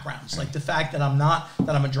in backgrounds. Like the fact that I'm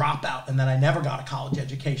a dropout and that I never got a college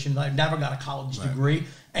education, that I never got a college degree,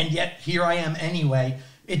 and yet here I am anyway.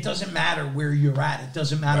 It doesn't matter where you're at. It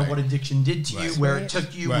doesn't matter what addiction did to you, where it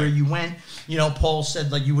took you, where you went. You know, Paul said,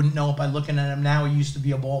 like, you wouldn't know it by looking at him now. He used to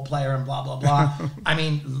be a ball player and blah, blah, blah. I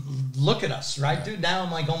mean, look at us, right, dude? Now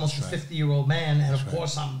I'm like almost a 50-year-old man, and of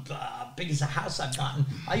course I'm big as a house I've gotten.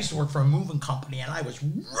 I used to work for a moving company, and I was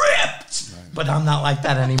ripped, but I'm not like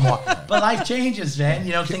that anymore. But life changes, man.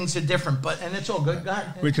 You know, things are different, and it's all good. Go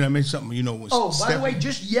ahead. Wait, can I make something? You know, by the way,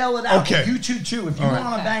 just yell it out. Okay. You two, too. If you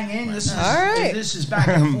want to bang in, this is back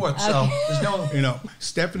and forth. So there's no. You know,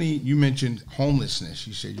 Stephanie, you mentioned homelessness.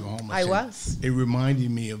 You said you were homeless. I was. It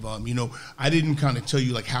reminded me of you know, I didn't kind of tell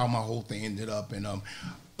you like how my whole thing ended up, and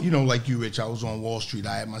you know, like you, Rich, I was on Wall Street.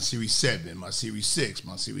 I had my Series 7, my Series 6,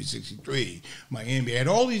 my Series 63, my MBA. I had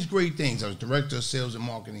all these great things. I was director of sales and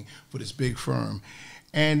marketing for this big firm.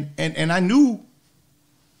 And I knew,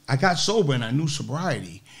 I got sober and I knew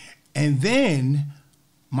sobriety. And then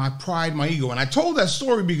my pride, my ego. And I told that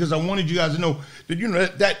story because I wanted you guys to know that, you know,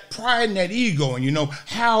 that pride and that ego, and, you know,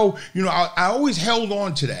 how, you know, I always held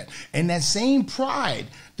on to that. And that same pride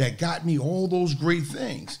that got me all those great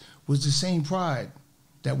things was the same pride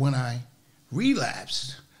that when I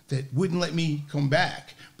relapsed, that wouldn't let me come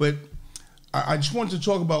back. But I just wanted to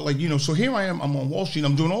talk about, like, you know, so here I am, I'm on Wall Street,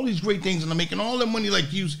 I'm doing all these great things, and I'm making all that money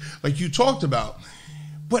like you talked about.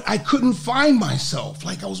 But I couldn't find myself.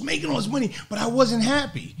 Like, I was making all this money, but I wasn't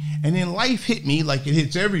happy. And then life hit me like it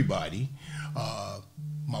hits everybody.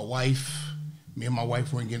 Me and my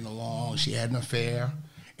wife weren't getting along. She had an affair,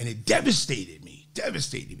 and it devastated me.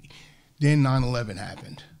 Then 9/11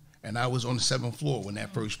 happened. And I was on the 7th floor when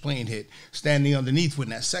that first plane hit, standing underneath when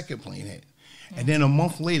that second plane hit. And then a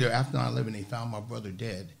month later, after 9/11, they found my brother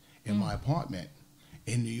dead in my apartment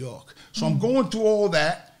in New York. So I'm going through all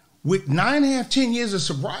that with 9.5, 10 years of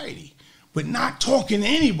sobriety, but not talking to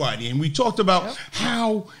anybody. And we talked about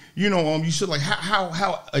how, you know, you said like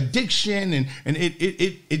how addiction and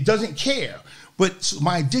it doesn't care. But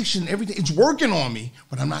my addiction, everything, it's working on me,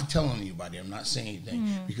 but I'm not telling anybody. I'm not saying anything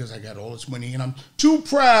because I got all this money and I'm too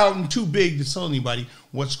proud and too big to tell anybody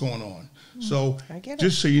what's going on. So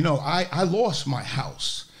just so you know, I lost my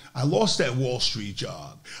house. I lost that Wall Street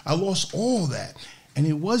job. I lost all that. And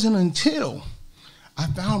it wasn't until I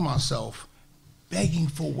found myself begging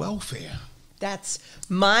for welfare. That's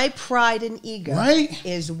my pride and ego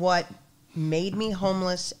is what made me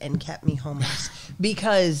homeless and kept me homeless.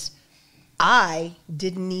 Because I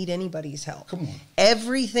didn't need anybody's help. Come on.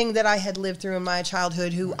 Everything that I had lived through in my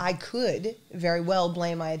childhood, who I could very well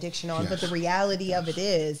blame my addiction on, but the reality of it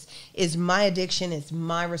is my addiction is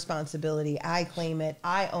my responsibility. I claim it.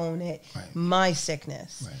 I own it. Right. My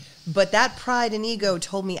sickness. Right. But that pride and ego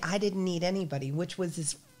told me I didn't need anybody, which was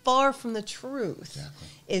as far from the truth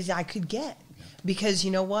as I could get. Because you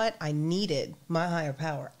know what? I needed my higher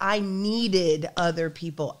power. I needed other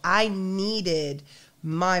people. I needed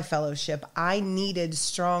my fellowship. I needed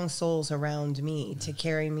strong souls around me to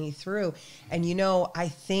carry me through. And you know, I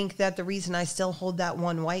think that the reason I still hold that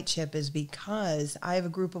one white chip is because I have a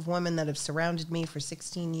group of women that have surrounded me for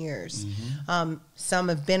 16 years. Some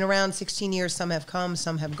have been around 16 years, some have come,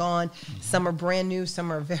 some have gone, some are brand new,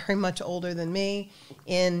 some are very much older than me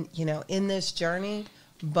in this journey.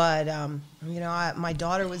 But, my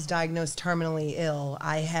daughter was diagnosed terminally ill.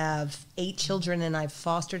 I have 8 children, and I've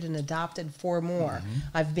fostered and adopted 4 more.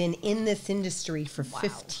 I've been in this industry for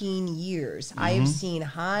 15 years. I have seen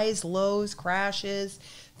highs, lows, crashes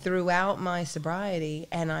throughout my sobriety,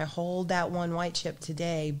 and I hold that one white chip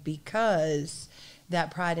today because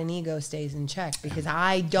that pride and ego stays in check, because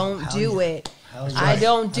I don't do it. I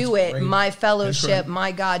don't do it. My fellowship,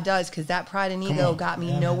 my God does, because that pride and ego got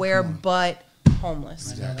me nowhere but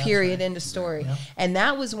homeless. Period. End of story. And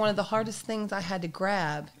that was one of the hardest things I had to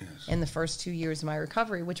grab in the first 2 years of my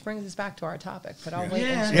recovery, which brings us back to our topic. But I'll wait.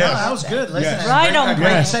 Yeah, that was good. Listen, Right on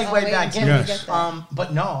great point. segue back in. Yes.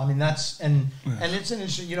 But no, I mean that's and it's an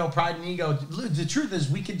issue. Pride and ego. The truth is,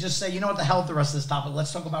 we could just say, what the hell with the rest of this topic?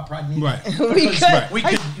 Let's talk about pride and ego. Right. We could. We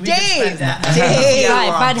could spend that. Dave.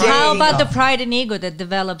 Right, but how about the There you go. pride and ego that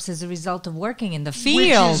develops as a result of working in the Which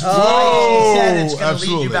field? is why she said it's going to lead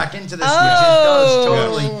absolutely. you back into this, which it does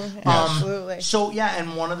totally. Absolutely. So yeah,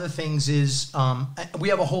 and one of the things is we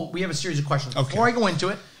have a series of questions. Okay. Before I go into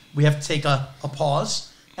it, we have to take a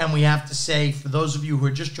pause, and we have to say, for those of you who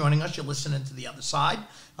are just joining us, you're listening to The Other Side.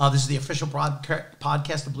 This is the official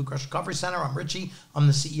podcast of Blue Crest Recovery Center. I'm Richie. I'm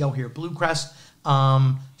the CEO here at Blue Crest.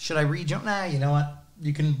 Should I read you? Nah, you know what?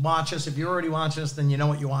 You can watch us. If you're already watching us, then you know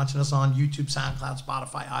what you're watching us on: YouTube, SoundCloud,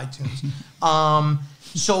 Spotify, iTunes.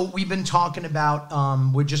 So we've been talking about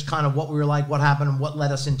we're just kind of what we were like, what happened, and what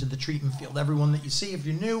led us into the treatment field. Everyone that you see, if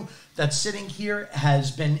you're new, that's sitting here has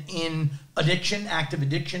been in addiction, active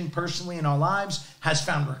addiction personally in our lives, has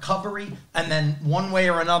found recovery, and then one way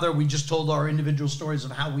or another, we just told our individual stories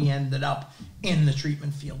of how we ended up in the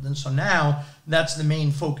treatment field. And so now that's the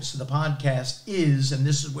main focus of the podcast is, and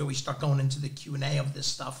this is where we start going into the Q&A of this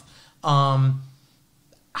stuff.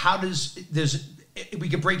 We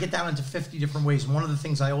could break it down into 50 different ways. And one of the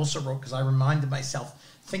things I also wrote, because I reminded myself,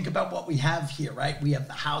 think about what we have here, right? We have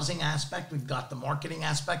the housing aspect, we've got the marketing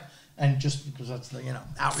aspect, and just because that's the,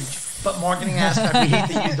 outreach. But marketing aspect, we hate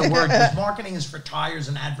to use the word, because marketing is for tires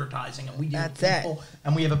and advertising, and we deal with people,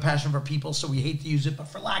 and we have a passion for people, so we hate to use it, but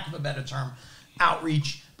for lack of a better term,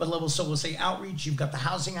 outreach. But we'll say outreach, you've got the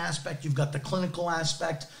housing aspect, you've got the clinical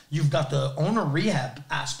aspect, you've got the owner rehab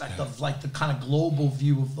aspect of like the kind of global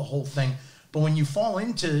view of the whole thing. But when you fall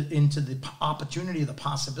into the opportunity, the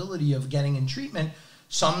possibility of getting in treatment,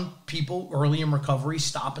 some people early in recovery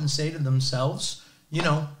stop and say to themselves,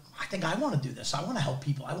 I think I want to do this. I want to help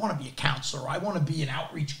people. I want to be a counselor. I want to be an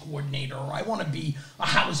outreach coordinator, or I want to be a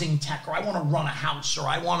housing tech, or I want to run a house, or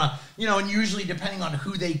I want to, and usually depending on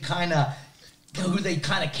who they kind of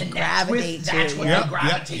connect with, that's what they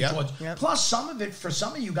gravitate towards. Yep. Plus, some of it, for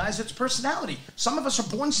some of you guys, it's personality. Some of us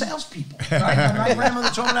are born salespeople. Right? My grandmother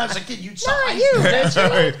told me when I was a kid, you'd sell ice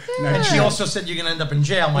cream. And she also said you're going to end up in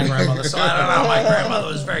jail, my grandmother. So I don't know. My grandmother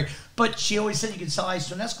was but she always said you could sell ice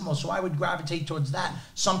to an Eskimo, so I would gravitate towards that.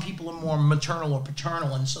 Some people are more maternal or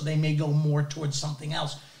paternal, and so they may go more towards something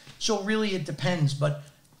else. So really it depends. But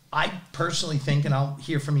I personally think, and I'll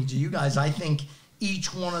hear from each of you guys, I think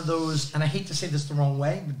each one of those, and I hate to say this the wrong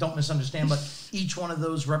way, but don't misunderstand, but each one of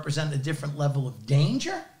those represent a different level of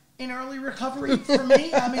danger in early recovery for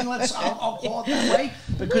me. I mean, I'll call it that way,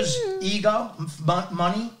 because ego,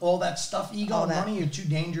 money, all that stuff, ego and money are two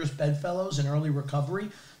dangerous bedfellows in early recovery.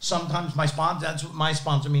 Sometimes that's what my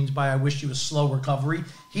sponsor means by I wish you a slow recovery.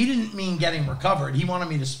 He didn't mean getting recovered. He wanted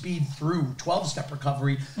me to speed through 12-step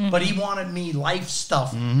recovery, but he wanted me life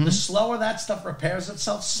stuff. The slower that stuff repairs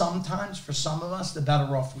itself, sometimes for some of us, the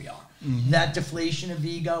better off we are. That deflation of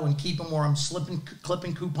ego and keeping where I'm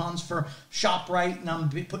clipping coupons for ShopRite, and I'm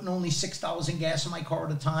putting only $6 in gas in my car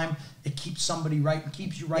at a time, it keeps somebody right and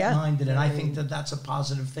keeps you right Yeah. minded. And I think that that's a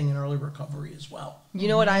positive thing in early recovery as well. You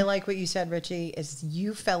know what I like what you said, Richie, is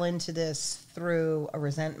you fell into this through a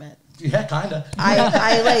resentment. Yeah, kind of.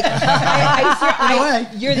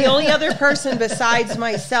 You're the only other person besides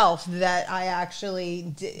myself that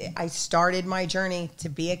I started my journey to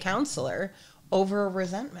be a counselor over a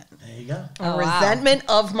resentment. There you go. A resentment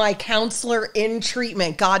of my counselor in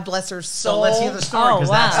treatment. God bless her soul. So let's hear the story, because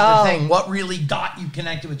that's the Oh. thing. What really got you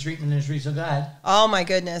connected with treatment industry? So go ahead. Oh my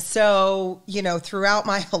goodness. So, throughout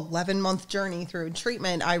my 11-month journey through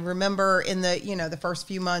treatment, I remember in the first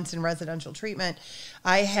few months in residential treatment,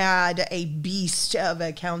 I had a beast of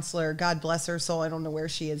a counselor. God bless her soul. I don't know where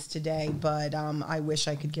she is today, but I wish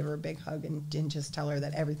I could give her a big hug and just tell her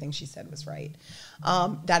that everything she said was right.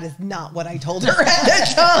 That is not what I told her at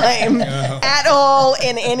the time at all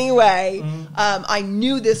in any way. I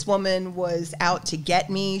knew this woman was out to get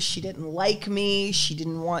me. She didn't like me. She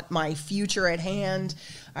didn't want my future at hand.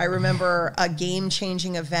 I remember a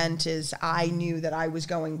game-changing event is I knew that I was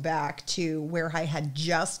going back to where I had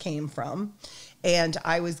just came from, and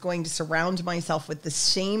I was going to surround myself with the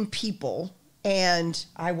same people, and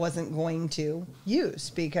I wasn't going to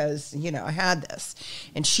use because, I had this.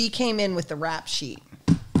 And she came in with the rap sheet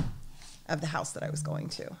of the house that I was going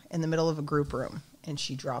to in the middle of a group room, and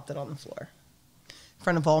she dropped it on the floor in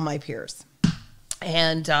front of all my peers.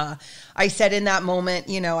 And I said in that moment,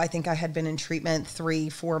 I think I had been in treatment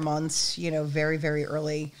 3-4 months, very, very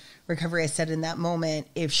early recovery. I said in that moment,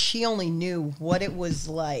 if she only knew what it was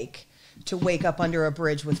like to wake up under a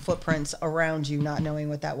bridge with footprints around you, not knowing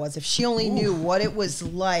what that was. If she only knew what it was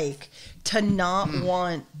like to not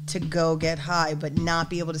want to go get high, but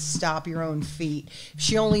not be able to stop your own feet. If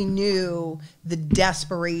she only knew the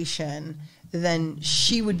desperation, then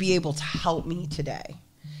she would be able to help me today.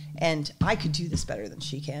 And I could do this better than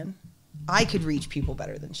she can. I could reach people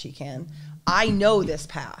better than she can. I know this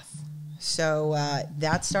path. So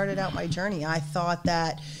that started out my journey. I thought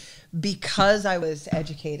that because I was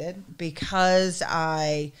educated, because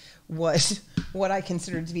I was what I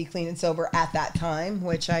considered to be clean and sober at that time,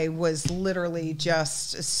 which I was literally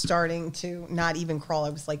just starting to not even crawl. I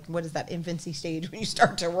was like, what is that infancy stage when you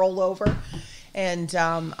start to roll over? And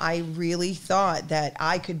I really thought that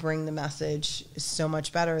I could bring the message so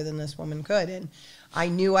much better than this woman could. And I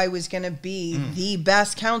knew I was going to be the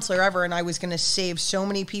best counselor ever, and I was going to save so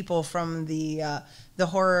many people from the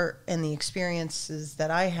horror and the experiences that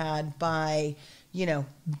I had by,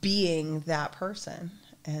 being that person.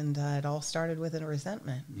 And it all started with a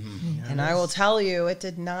resentment. And I will tell you, it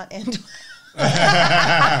did not end And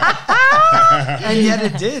yet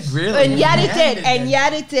it did, really. And yet it did. And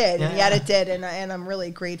Yeah. yet it did. And I'm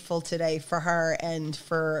really grateful today for her and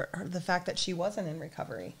for the fact that she wasn't in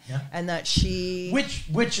recovery. Yeah. And that she...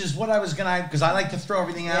 Which is what I was going to... Because I like to throw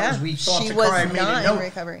everything out as we thought she to was I made not a note. in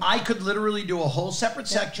recovery. I could literally do a whole separate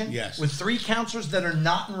section with 3 counselors that are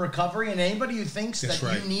not in recovery, and anybody who thinks that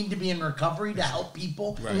you need to be in recovery to help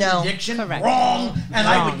people with addiction, wrong. And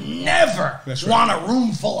I would never want a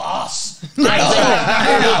room full of us.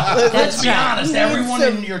 Let's be honest. Everyone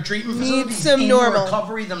in your treatment facility in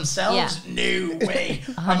recovery themselves. No way.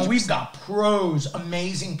 I mean, we've got pros,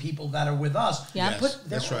 amazing people that are with us. Yeah, but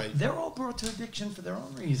they're all brought to addiction for their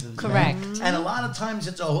own reasons. Correct. And a lot of times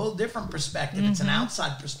it's a whole different perspective. It's an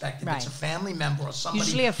outside perspective. It's a family member or somebody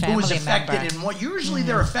Usually a who is family affected member. in what. Usually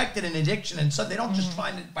they're affected in addiction, and so they don't just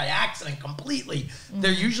find it by accident completely.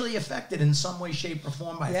 They're usually affected in some way, shape, or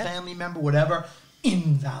form by a family member, whatever.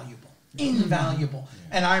 Invaluable.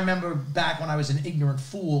 And I remember back when I was an ignorant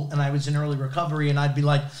fool and I was in early recovery, and I'd be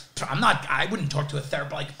like, I wouldn't talk to a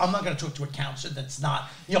therapist. Like, I'm not going to talk to a counselor that's not,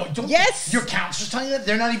 your counselor's telling you that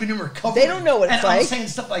they're not even in recovery. They don't know what it's like. And I'm saying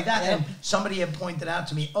stuff like that. And somebody had pointed out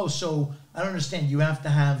to me, so I don't understand. You have to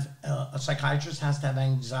have, a psychiatrist has to have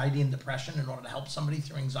anxiety and depression in order to help somebody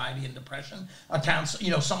through anxiety and depression. A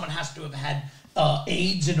counselor, someone has to have had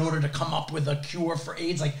AIDS in order to come up with a cure for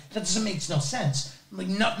AIDS. Like, that doesn't make no sense. Like,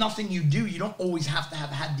 nothing you do, you don't always have to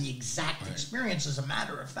have had the exact experience. As a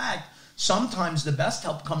matter of fact, sometimes the best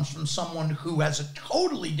help comes from someone who has a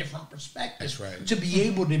totally different perspective to be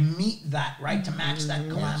able to meet that, to match that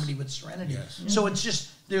calamity with serenity. So it's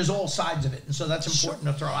just, there's all sides of it. And so that's important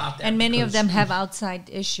to throw out there. And many of them have outside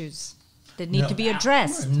issues that need to be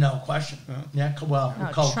addressed. No question. Yeah,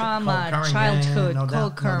 trauma, childhood,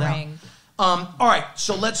 co-occurring. All right,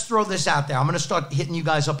 so let's throw this out there. I'm going to start hitting you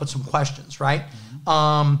guys up with some questions, right?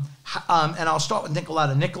 And I'll start with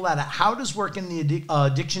Nicoletta. Nicoletta, how does work in the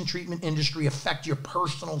addiction treatment industry affect your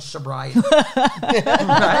personal sobriety?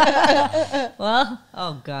 Well,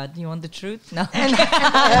 oh God, you want the truth? No. And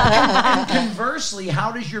conversely,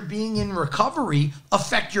 how does your being in recovery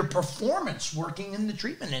affect your performance working in the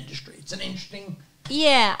treatment industry? It's an interesting...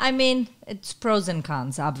 Yeah, I mean, it's pros and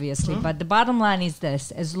cons, obviously. But the bottom line is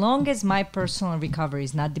this. As long as my personal recovery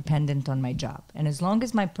is not dependent on my job, and as long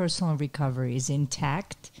as my personal recovery is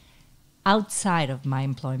intact outside of my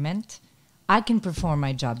employment, I can perform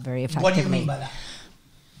my job very effectively. What do you mean by that?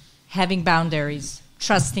 Having boundaries,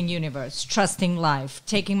 trusting universe, trusting life,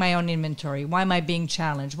 taking my own inventory. Why am I being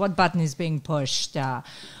challenged? What button is being pushed?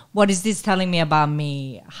 What is this telling me about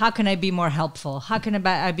me? How can I be more helpful? How can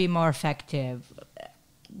I be more effective?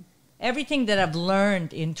 Everything that I've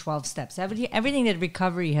learned in 12 steps, everything that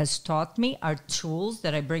recovery has taught me are tools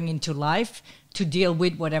that I bring into life to deal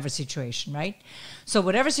with whatever situation, right? So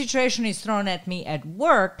whatever situation is thrown at me at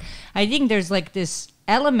work, I think there's like this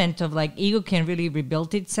element of like ego can really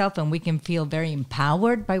rebuild itself, and we can feel very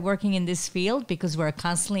empowered by working in this field because we're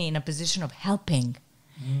constantly in a position of helping.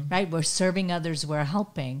 Right? We're serving others, we're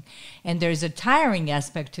helping. And there's a tiring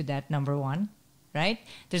aspect to that, number one, right?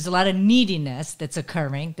 There's a lot of neediness that's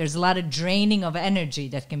occurring. There's a lot of draining of energy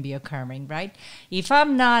that can be occurring, right? If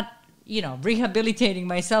I'm not, rehabilitating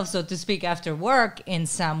myself, so to speak, after work in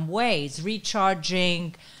some ways,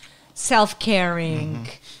 recharging, self-caring,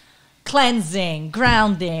 cleansing,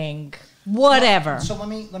 grounding, whatever. So let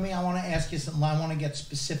me. I want to ask you something. I want to get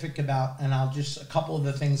specific about, and I'll just a couple of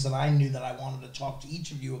the things that I knew that I wanted to talk to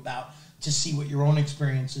each of you about to see what your own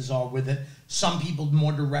experiences are with it. Some people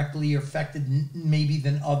more directly affected maybe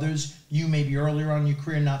than others. You maybe earlier on in your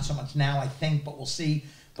career, not so much now, I think, but we'll see.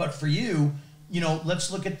 But for you,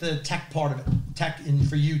 let's look at the tech part of it. Tech, and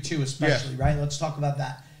for you too, especially, right? Let's talk about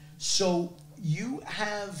that. So you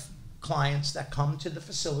have clients that come to the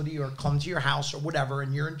facility or come to your house or whatever,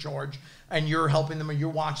 and you're in charge and you're helping them or you're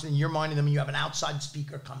watching them, you're minding them, and you have an outside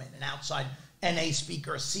speaker come in, an outside NA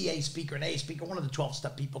speaker, a CA speaker, an A speaker, one of the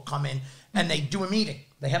 12-step people come in and they do a meeting.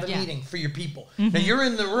 They have a meeting for your people. Now you're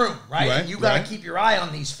in the room, right? And you got to keep your eye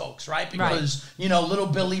on these folks, right? Because, little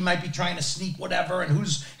Billy might be trying to sneak whatever and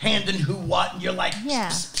who's handing who what, and you're like,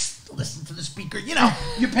 psst, psst, listen to the speaker.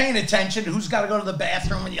 You're paying attention to who's got to go to the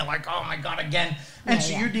bathroom, and you're like, oh my God, again. And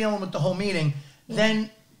so you're dealing with the whole meeting.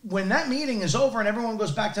 Then when that meeting is over and everyone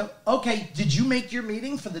goes back to, okay, did you make your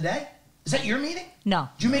meeting for the day? Is that your meeting? No.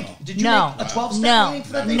 Did you make a 12-step meeting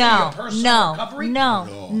for that day for your personal recovery?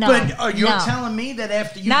 No. But you're telling me that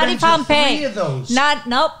after you've been to 3 of those.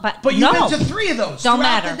 But you've been to 3 of those don't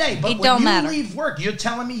throughout matter. the day. But when you leave work, you're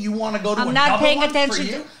telling me you want to go to another one for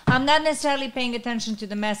you? I'm not necessarily paying attention to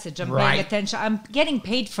the message. I'm paying attention. I'm getting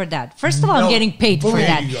paid for that. First of all, I'm getting paid for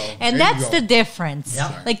that. And that's the difference.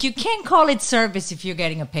 Yep. Like, you can't call it service if you're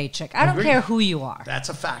getting a paycheck. I don't care who you are. That's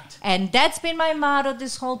a fact. And that's been my motto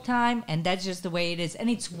this whole time, and that's just the way it is. And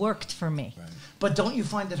it's worked for me. Right. But don't you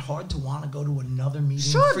find it hard to want to go to another meeting?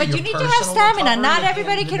 Sure, but you need to have stamina. Not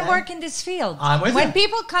everybody can work in this field. I'm with when you.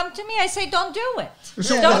 people come to me, I say, don't do it.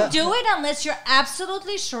 Don't do it unless you're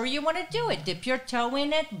absolutely sure you want to do it. Dip your toe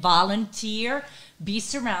in it, volunteer, be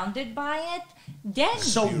surrounded by it. Then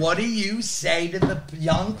so what do you say to the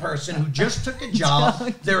young person who just took a job,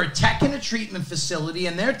 they're a tech in a treatment facility,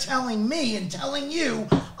 and they're telling me and telling you,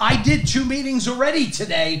 I did 2 meetings already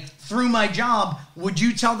today through my job. Would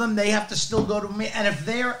you tell them they have to still go to me? And if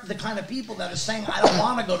they're the kind of people that are saying, I don't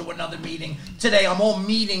want to go to another meeting today, I'm all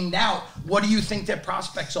meetinged out, what do you think their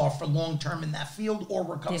prospects are for long-term in that field or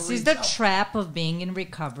recovery? This is the trap of being in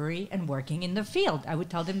recovery and working in the field. I would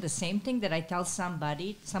tell them the same thing that I tell some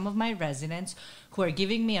of my residents who are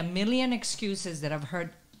giving me a million excuses that I've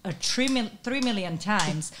heard 3 million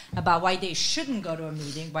times about why they shouldn't go to a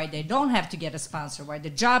meeting, why they don't have to get a sponsor, why the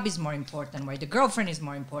job is more important, why the girlfriend is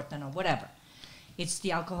more important, or whatever. It's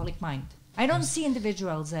the alcoholic mind. I don't see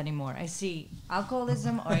individuals anymore. I see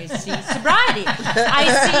alcoholism or I see sobriety.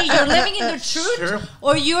 I see you're living in the truth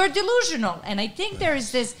or you're delusional. And I think there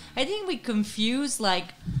is this, I think we confuse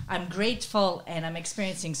like I'm grateful and I'm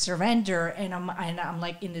experiencing surrender and I'm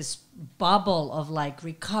like in this bubble of like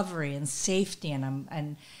recovery and safety and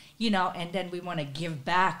and then we want to give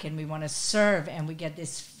back and we want to serve and we get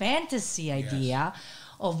this fantasy idea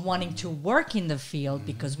of wanting to work in the field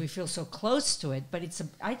because we feel so close to it. But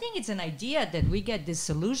I think it's an idea that we get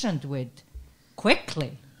disillusioned with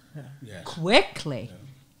quickly. Quickly.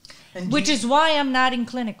 And which is why I'm not in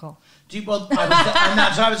clinical. And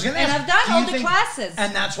that's what I was going to ask. And I've done all the classes.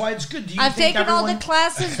 And that's why it's good. I've taken all the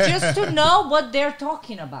classes just to know what they're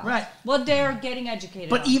talking about. Right. What they're getting educated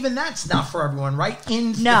But on. even that's not for everyone, right?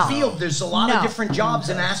 In No. the field, there's a lot of No. different jobs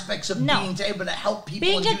and aspects of No. being able to help people.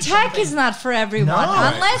 Being and a do tech something. is not for everyone.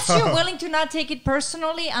 No. Unless you're willing to not take it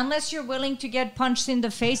personally, unless you're willing to get punched in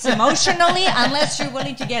the face emotionally, unless you're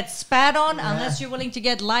willing to get spat on, unless you're willing to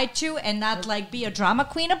get lied to and not like be a drama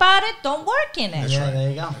queen about it, don't work in it. Yeah, there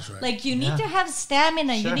you go. That's right. Like you need to have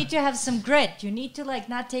stamina, Sure. you need to have some grit, you need to like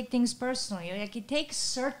not take things personally. Like it takes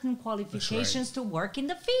certain qualifications to work in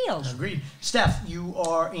the field. Agreed. Steph, you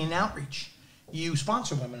are in outreach. You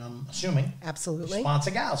sponsor women, I'm assuming. Absolutely.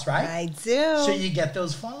 Sponsor gals, right? I do. So you get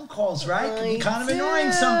those phone calls, right? Can be I kind of do.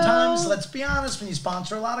 annoying sometimes. Let's be honest. When you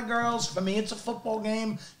sponsor a lot of girls, for me, it's a football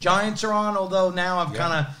game. Giants are on, although now I've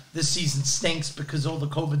kind of this season stinks because of all the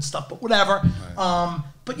COVID stuff. But whatever.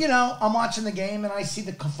 But you know, I'm watching the game and I see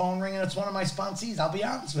the phone ring and it's one of my sponsees. I'll be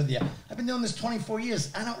honest with you. I've been doing this 24 years.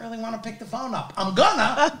 I don't really want to pick the phone up. I'm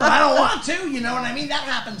gonna, but I don't want to. You know what I mean? That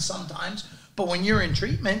happens sometimes. But when you're in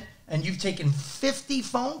treatment and you've taken 50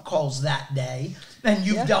 phone calls that day, and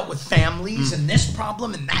you've dealt with families and this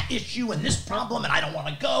problem and that issue and this problem, and I don't want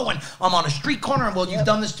to go, and I'm on a street corner, and well, you've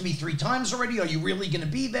done this to me 3 times already. Are you really going to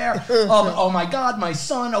be there? Oh my God, my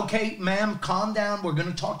son. Okay, ma'am, calm down. We're going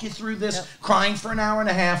to talk you through this. Crying for an hour and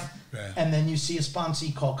a half. Yeah. And then you see a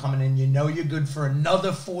sponsee call coming in. You know you're good for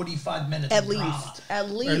another 45 minutes. At of drama. least.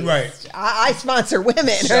 At least. Right. I sponsor women.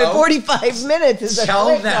 So, 45 minutes is a Tell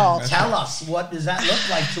quick them. call. Tell us, what does that look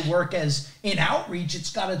like to work as in outreach?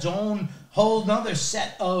 It's got its own whole nother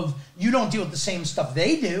set of, you don't deal with the same stuff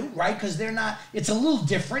they do, right? Because they're not, it's a little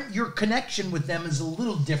different. Your connection with them is a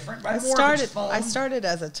little different, right? I started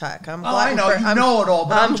as a tech. I'm I know, you know it all,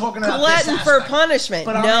 but I'm talking about this glutton for aspect. punishment.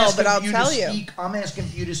 But I'm No, asking but I'll you to tell you. speak- I'm asking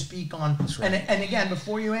for you to speak on, and again,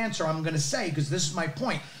 before you answer, I'm going to say, because this is my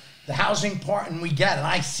point, the housing part, and we get it.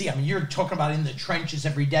 I see. I mean, you're talking about in the trenches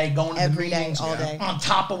every day, going to the Every day, meetings, all day. on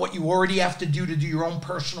top of what you already have to do your own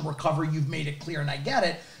personal recovery. You've made it clear, and I get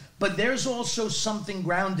it. But there's also something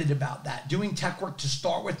grounded about that. Doing tech work to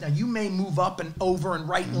start with. Now, you may move up and over and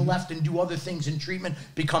right and left and do other things in treatment,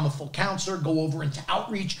 become a full counselor, go over into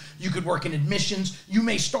outreach. You could work in admissions. You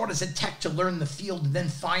may start as a tech to learn the field and then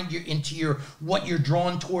find what you're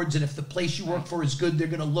drawn towards. And if the place you work for is good, they're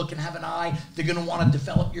going to look and have an eye. They're going to want to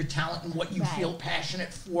develop your talent and what you feel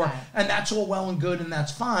passionate for. Right. And that's all well and good, and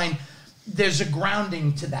that's fine. There's a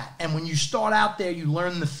grounding to that, and when you start out there, you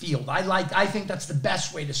learn the field. I think that's the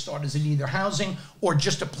best way to start, is in either housing or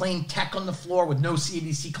just a plain tech on the floor with no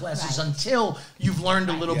CADC classes until you've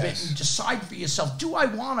learned a little bit and decide for yourself,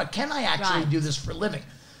 can I actually do this for a living?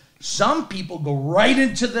 Some people go right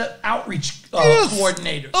into the outreach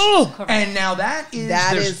coordinators. And now That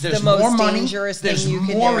there's is the more most money, dangerous thing there's you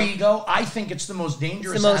can more do. ego. I think it's the most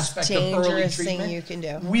dangerous the most aspect of early dangerous treatment. thing you can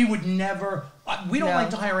do. We would never, we don't No.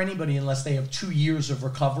 like to hire anybody unless they have 2 years of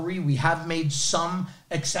recovery. We have made some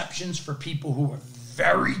exceptions for people who are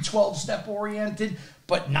very 12-step oriented,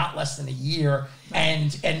 but not less than a year.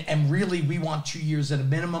 And really, we want 2 years at a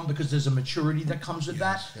minimum because there's a maturity that comes with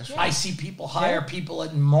that. I see people hire people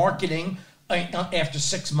in marketing after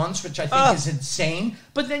 6 months, which I think is insane.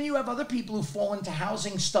 But then you have other people who fall into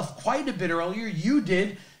housing stuff quite a bit earlier. You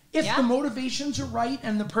did. If the motivations are right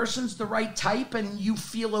and the person's the right type and you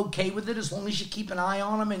feel okay with it, as long as you keep an eye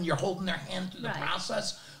on them and you're holding their hand through the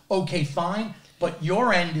process, okay, fine. But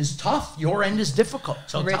your end is tough. Your end is difficult.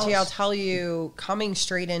 So Richie, I'll tell you, coming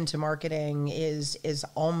straight into marketing is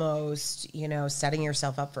almost, setting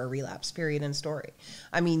yourself up for a relapse, period, and story.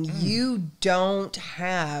 I mean, you don't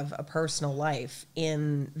have a personal life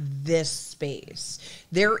in this space.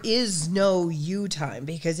 There is no you time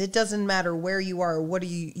because it doesn't matter where you are or what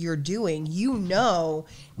you're doing.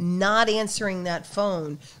 Not answering that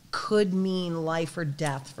phone could mean life or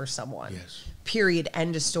death for someone. Yes. Period.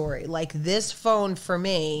 End of story. Like, this phone for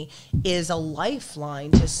me is a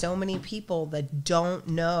lifeline to so many people that don't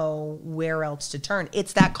know where else to turn.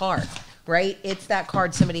 It's that card, right? It's that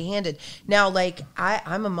card somebody handed. Now, like,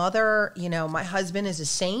 I'm a mother, my husband is a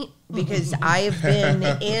saint because I've been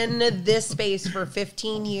in this space for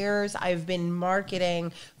 15 years. I've been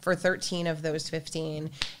marketing for 13 of those 15.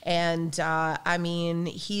 And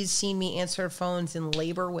he's seen me answer phones in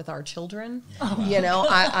labor with our children.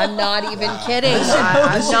 I'm not even kidding.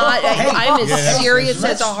 I'm as serious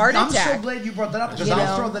as a heart attack. I'm so glad you brought that up because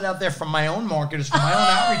I'll throw that out there from my own marketers, from my own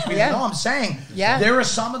outreach people. No, I'm saying there are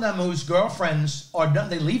some of them whose girlfriends are done.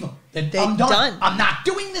 They leave them. I'm done. I'm not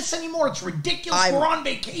doing this anymore. It's ridiculous. We're on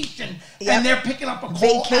vacation, and they're picking up a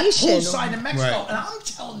call at poolside in Mexico. Right. And I'm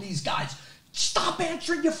telling these guys, Stop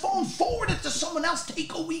answering your phone. Forward it to someone else.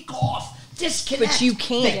 Take a week off. Disconnect. But you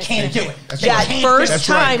can't. They can't do it. That's That right. first That's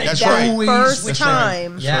time, right. That's that right. first That's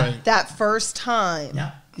time, right. Yeah. Right. that first time,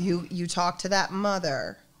 Yeah. you talk to that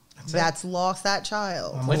mother that's lost that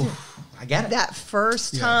child. I'm with you. I get it. That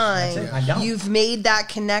first Yeah, time that's it. I know. you've made that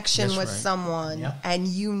connection That's with right. someone, Yep. and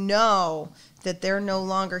you know that they're no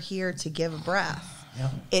longer here to give a breath.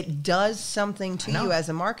 Yep. It does something to I know. you as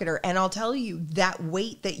a marketer. And I'll tell you, that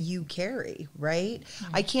weight that you carry, right?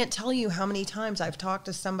 I can't tell you how many times I've talked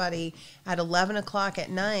to somebody at 11 o'clock at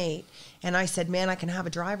night and I said, man, I can have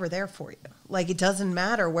a driver there for you. Like, it doesn't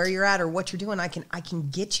matter where you're at or what you're doing. I can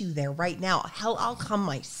get you there right now. Hell, I'll come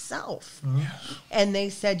myself. And they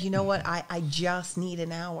said, you know what? I just need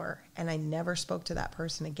an hour. And I never spoke to that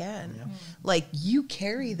person again. Like, you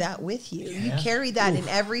carry that with you. You carry that in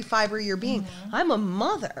every fiber of your being. I'm a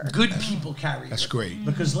mother. Good people carry That's it. great.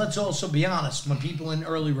 Because let's also be honest, when people in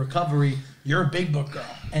early recovery, you're a big book girl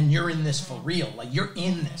and you're in this for real. Like, you're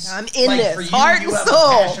in this. I'm in like, this, for you, heart you and have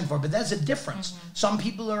soul. a passion for it, but there's a difference. Some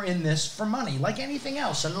people are in this for money, like anything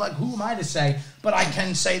else. And like, who am I to say? But I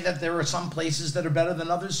can say that there are some places that are better than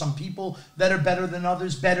others, some people that are better than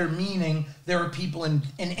others. Better meaning there are people in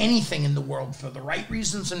anything in the world for the right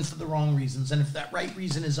reasons and for the wrong reasons. And if that right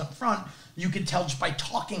reason is up front, you can tell just by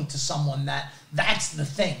talking to someone that that's the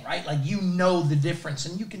thing, right? Like, you know the difference,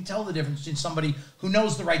 and you can tell the difference between somebody who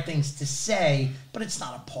knows the right things to say, but it's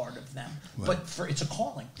not a part of them. But it's a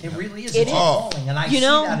calling. It really is. It's a calling, and I see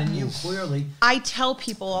that in you clearly. I tell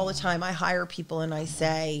people all the time, I hire people and I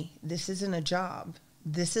say, this isn't a job.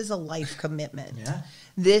 This is a life commitment. Yeah.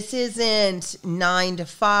 This isn't 9 to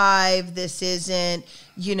 5. This isn't,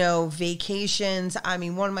 vacations. I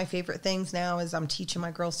mean, one of my favorite things now is I'm teaching my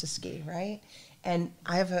girls to ski, right? And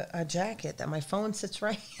I have a jacket that my phone sits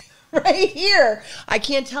right here. I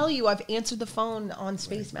can't tell you, I've answered the phone on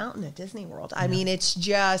Space Mountain at Disney World. I mean, it's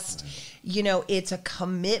just, it's a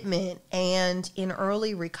commitment. And in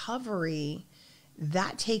early recovery,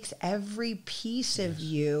 that takes every piece of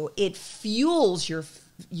you. It fuels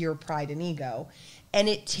your pride and ego. And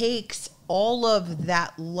it takes all of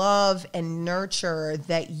that love and nurture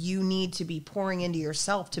that you need to be pouring into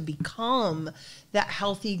yourself to become that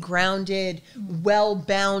healthy, grounded,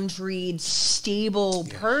 well-boundaried, stable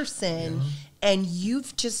person. And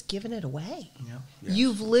you've just given it away.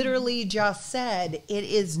 You've literally just said, it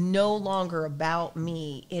is no longer about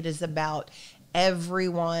me. It is about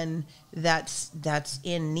everyone that's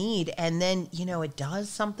in need. And then it does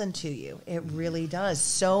something to you. It really does.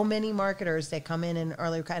 So many marketers that come in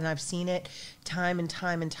early, and I've seen it time and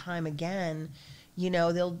time and time again,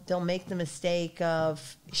 they'll make the mistake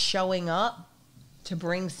of showing up to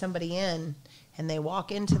bring somebody in, and they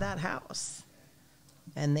walk into that house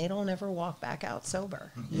and they don't ever walk back out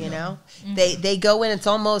sober. They go in, it's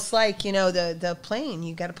almost like the plane,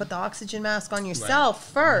 you got to put the oxygen mask on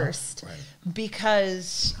yourself first.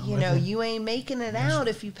 Because you ain't making it out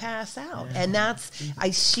if you pass out. And I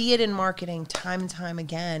see it in marketing time and time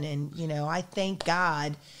again. And I thank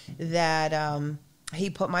God that he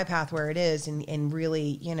put my path where it is, and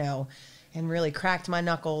really really cracked my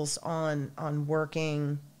knuckles on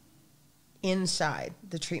working inside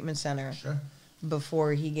the treatment center.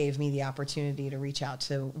 Before he gave me the opportunity to reach out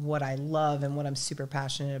to what I love and what I'm super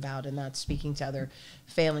passionate about, and that's speaking to other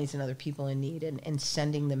families and other people in need, and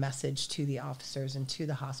sending the message to the officers and to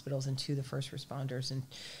the hospitals and to the first responders and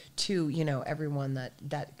to, everyone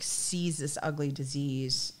that sees this ugly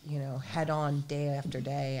disease, head on day after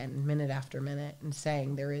day and minute after minute, and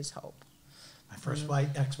saying there is hope. My first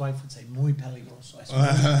ex-wife would say, muy peligroso. I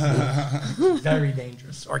swear. Very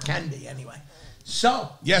dangerous, or can be anyway. So,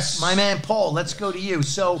 yes, my man Paul, let's go to you.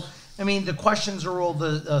 So, I mean, the questions are all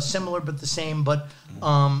similar but the same. But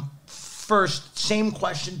first, same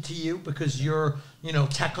question to you, because you're,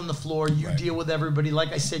 tech on the floor. You deal with everybody.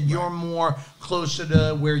 Like I said, you're more closer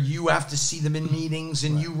to where you have to see them in meetings,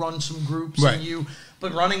 and you run some groups, and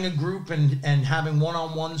but running a group and having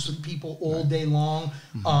one-on-ones with people all day long,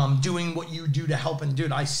 doing what you do to help. And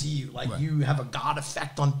dude, I see you. Like, you have a God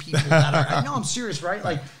effect on people that are, I know, I'm serious, right?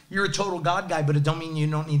 Like, you're a total God guy, but it don't mean you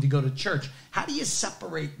don't need to go to church. How do you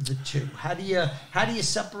separate the two? How do you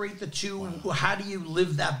separate the two? How do you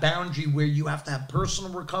live that boundary where you have to have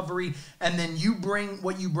personal recovery, and then you bring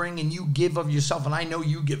what you bring and you give of yourself? And I know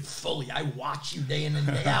you give fully. I watch you day in and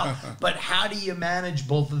day out. But how do you manage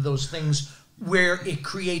both of those things where it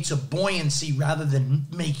creates a buoyancy rather than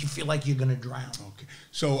make you feel like you're going to drown? Okay.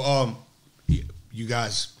 So, you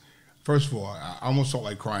guys, first of all, I almost felt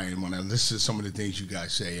like crying when I listened to some of the things you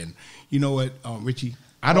guys say. And you know what, Richie?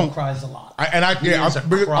 I don't cries a lot.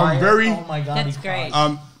 I'm very. Oh my God, that's great.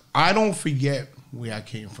 I don't forget where I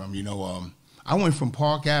came from. I went from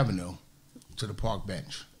Park Avenue to the park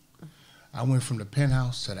bench. I went from the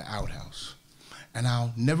penthouse to the outhouse. And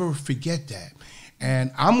I'll never forget that.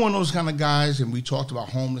 And I'm one of those kind of guys, and we talked about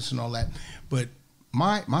homeless and all that, but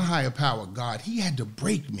my higher power, God, he had to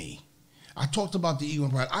break me. I talked about the ego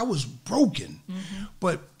and pride. I was broken. Mm-hmm.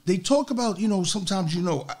 But they talk about, sometimes,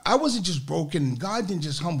 I wasn't just broken. God didn't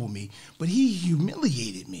just humble me, but he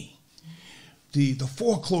humiliated me. The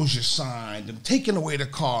foreclosure sign, them taking away the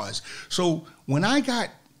cars. So when I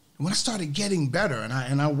started getting better,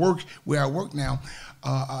 and I work where I work now,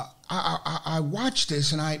 I watch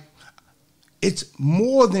this, and it's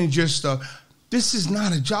more than just this is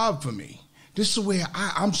not a job for me. This is where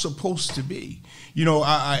I'm supposed to be.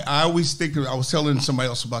 I always think, I was telling somebody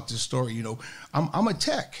else about this story, I'm a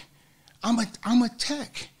tech. I'm a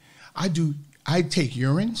tech. I take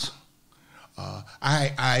urines.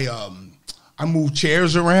 I move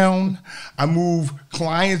chairs around. I move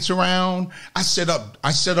clients around. I set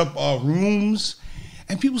up rooms.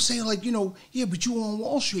 And people say, like, yeah, but you on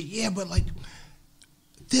Wall Street. Yeah, but like,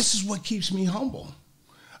 this is what keeps me humble.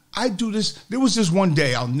 I do this. There was this one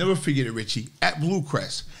day, I'll never forget it, Richie, at Blue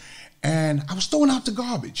Crest. And I was throwing out the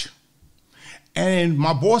garbage. And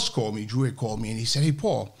my boss called me, Drew had called me, and he said, hey,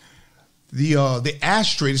 Paul, the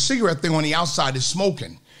ashtray, the cigarette thing on the outside is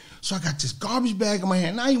smoking. So I got this garbage bag in my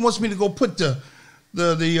hand. Now he wants me to go put the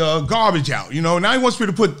garbage out, Now he wants me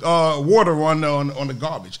to put water on the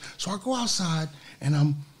garbage. So I go outside, and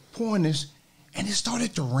I'm pouring this, and it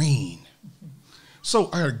started to rain.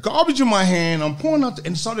 So I had garbage in my hand, I'm pouring out,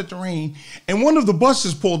 and it started to rain, and one of the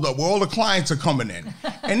buses pulled up where all the clients are coming in.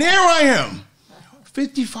 And there I am,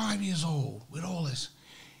 55 years old, with all this.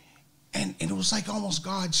 And it was like almost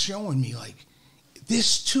God showing me, like,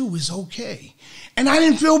 this too is okay. And I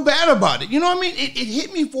didn't feel bad about it. You know what I mean? It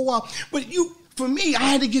hit me for a while. But for me, I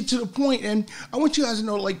had to get to the point, and I want you guys to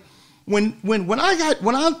know, like, when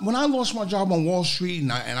I lost my job on Wall Street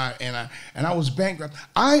and I was bankrupt,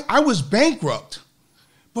 I was bankrupt.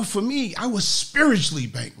 But for me, I was spiritually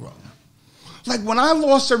bankrupt. Like, when I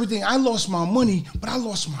lost everything, I lost my money, but I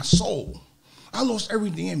lost my soul. I lost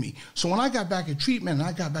everything in me. So when I got back in treatment and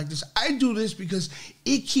I got back this, I do this because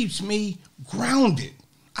it keeps me grounded.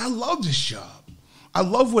 I love this job. I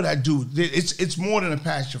love what I do. It's more than a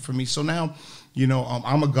passion for me. So now,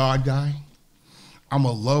 I'm a God guy. I'm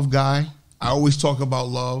a love guy. I always talk about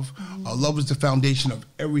love. Love is the foundation of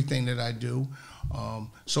everything that I do.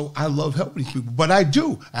 So I love helping these people. But I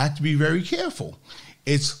have to be very careful.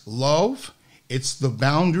 It's love. It's the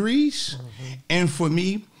boundaries. Mm-hmm. And for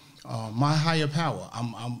me, my higher power,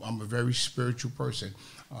 I'm a very spiritual person.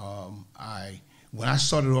 When I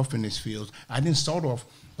started off in this field, I didn't start off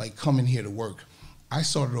like coming here to work. I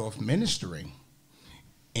started off ministering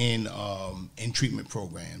in treatment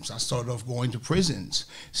programs. I started off going to prisons,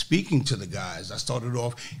 speaking to the guys. I started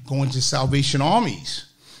off going to Salvation Armies,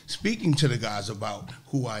 speaking to the guys about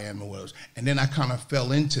who I am and what else. And then I kind of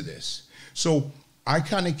fell into this. So I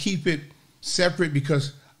kind of keep it separate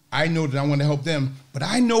because I know that I want to help them, but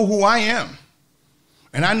I know who I am.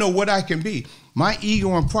 And I know what I can be. My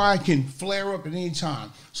ego and pride can flare up at any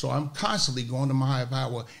time. So I'm constantly going to my higher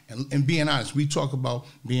power and being honest. We talk about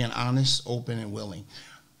being honest, open, and willing.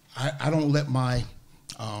 I don't let I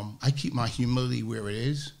keep my humility where it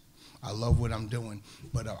is. I love what I'm doing.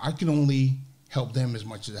 But I can only help them as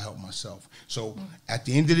much as I help myself. So at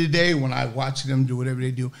the end of the day, when I watch them do whatever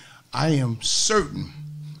they do, I am certain,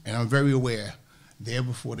 and I'm very aware, there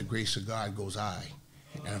before the grace of God goes I.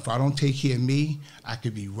 And if I don't take care of me, I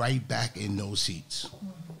could be right back in those seats.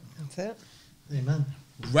 That's it. Amen.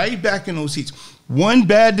 Right back in those seats. One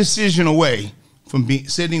bad decision away from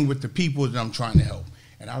sitting with the people that I'm trying to help.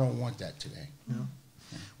 And I don't want that today. Yeah.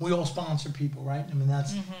 We all sponsor people, right? I mean,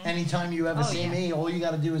 that's anytime you ever see me, all you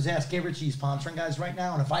got to do is ask, hey, Richie, sponsoring guys right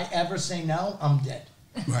now. And if I ever say no, I'm dead.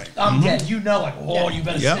 Right. I'm dead. You know, like, you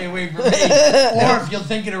better stay away from me. Or if you're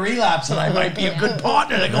thinking of relapsing, I might be a good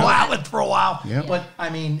partner to go out with for a while. Yep. But, I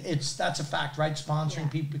mean, that's a fact, right?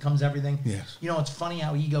 Sponsoring people becomes everything. Yes. It's funny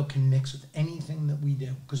how ego can mix with anything that we do,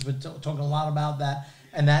 because we're talking a lot about that.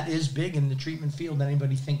 And that is big in the treatment field.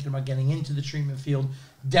 Anybody thinking about getting into the treatment field,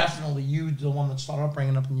 definitely you, the one that started up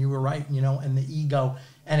bringing up, and you were right, and the ego.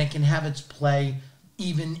 And it can have its play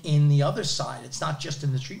even in the other side. It's not just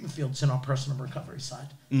in the treatment field, it's in our personal recovery side,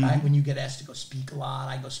 right? When you get asked to go speak a lot,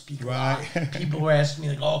 I go speak a lot. People were asking me,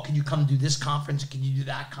 like, oh, could you come do this conference? Can you do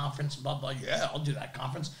that conference? Blah, blah. Yeah, I'll do that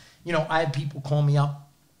conference. I had people call me up.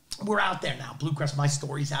 We're out there now. Blue Crest, my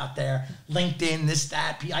story's out there. LinkedIn, this,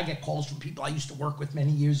 that. I get calls from people I used to work with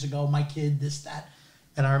many years ago. My kid, this, that.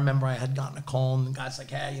 And I remember I had gotten a call, and the guy's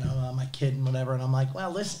like, hey, my kid and whatever. And I'm like,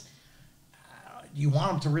 well, listen, you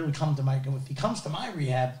want him to really come to my, if he comes to my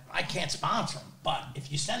rehab, I can't sponsor him. But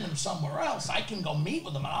if you send him somewhere else, I can go meet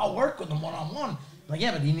with him and I'll work with him one-on-one. Like,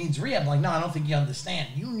 yeah, but he needs rehab. I'm like, no, I don't think you understand.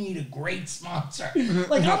 You need a great sponsor.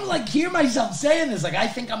 Like, I'm like, hear myself saying this. Like, I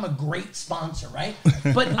think I'm a great sponsor, right?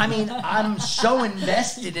 But, I mean, I'm so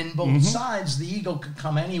invested in both sides. The ego could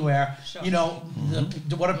come anywhere. Sure. You know,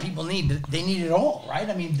 what do people need? They need it all, right?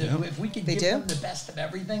 I mean, if we could give do. them the best of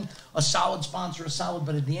everything, a solid sponsor, a solid,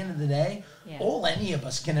 but at the end of the day, all any of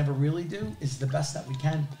us can ever really do is the best that we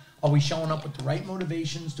can. Are we showing up with the right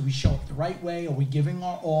motivations? Do we show up the right way? Are we giving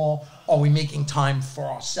our all? Are we making time for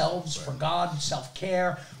ourselves, for God,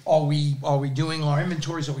 self-care? Are we doing our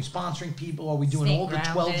inventories? Are we sponsoring people? Are we doing Stay all the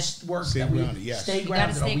grounded. 12 work Stay that we grounded, yes. stay You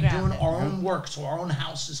grounded? gotta Are stay we doing grounded. our own work so our own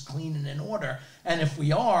house is clean and in order? And if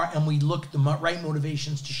we are, and we look at the right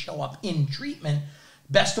motivations to show up in treatment,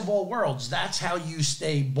 best of all worlds, that's how you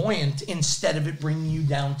stay buoyant instead of it bringing you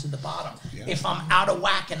down to the bottom. Yeah. If I'm out of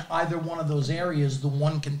whack in either one of those areas, the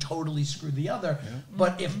one can totally screw the other. Yeah.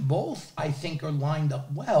 But if both, I think, are lined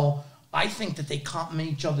up well, I think that they complement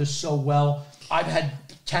each other so well. I've had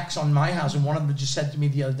texts on my house, and one of them just said to me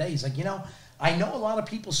the other day, he's like, you know, I know a lot of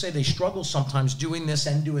people say they struggle sometimes doing this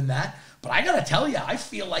and doing that, but I gotta tell you, I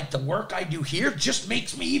feel like the work I do here just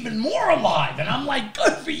makes me even more alive. And I'm like,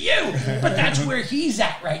 good for you. But that's where he's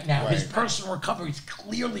at right now. His Right. personal recovery is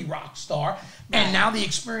clearly rock star. And now the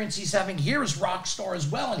experience he's having here is rock star as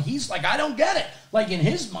well. And he's like, I don't get it. Like in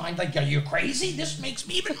his mind, like, are you crazy? This makes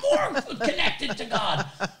me even more connected to God.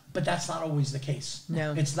 But that's not always the case.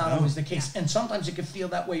 No. It's not always the case. And sometimes it can feel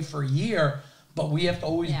that way for a year, but we have to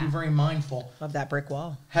always be very mindful. Of that brick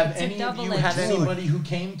wall. Have It's a any of you double-edged had sword. anybody who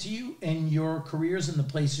came to you in your careers and the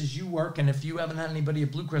places you work? And if you haven't had anybody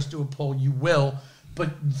at Blue Crest do a poll, you will.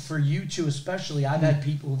 But for you two especially, I've had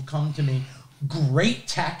people who've come to me, great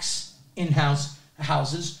techs in-house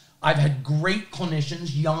houses. I've had great clinicians,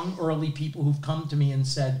 young, early people who've come to me and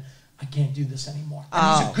said, I can't do this anymore.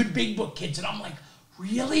 And these are good big book kids. And I'm like,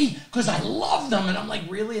 really? Because I love them. And I'm like,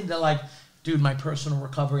 really? And they're like, dude, my personal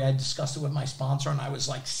recovery, I discussed it with my sponsor, and I was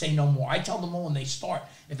like, say no more. I tell them all when they start,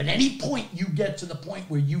 if at any point you get to the point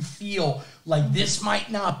where you feel like this might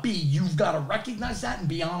not be, you've got to recognize that and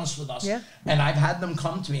be honest with us. Yeah. And I've had them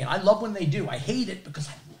come to me, and I love when they do. I hate it because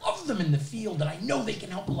I love them in the field, and I know they can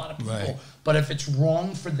help a lot of people. Right. But if it's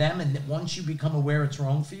wrong for them, and that once you become aware it's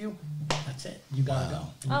wrong for you, that's it. You got to go.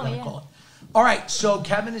 And you Oh, got to yeah. call it. All right, so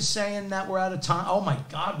Kevin is saying that we're out of time. Oh my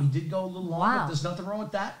God, we did go a little longer. Wow. There's nothing wrong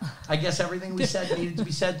with that. I guess everything we said needed to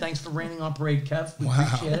be said. Thanks for raining on parade, Kev. We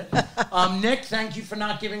appreciate it. Nick, thank you for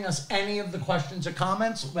not giving us any of the questions or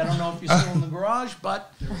comments. I don't know if you're still in the garage,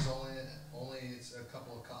 but There was only a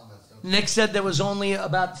couple of comments. Nick said there was only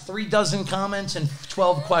about 36 comments and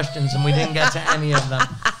 12 questions, and we didn't get to any of them.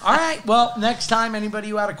 All right, well, next time, anybody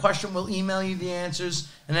who had a question, we'll email you the answers,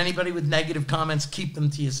 and anybody with negative comments, keep them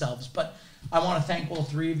to yourselves. But I want to thank all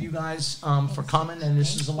three of you guys for coming, and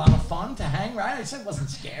this is a lot of fun to hang, right? I said it wasn't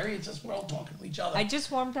scary. It's just we're all talking to each other. I just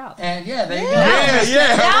warmed up. And yeah, there you go.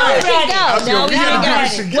 Yeah. Now we can go. Okay, Now we we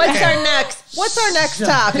gotta can do go. this What's again. our next? What's our next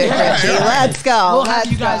topic, Yeah. Richie? Let's go. We'll have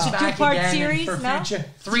Let's you guys go. back Two-part again series, for no? future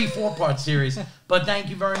 3-4-part series. But thank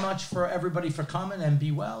you very much for everybody for coming, and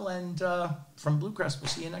be well. And from Blue Crest, we'll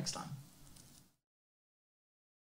see you next time.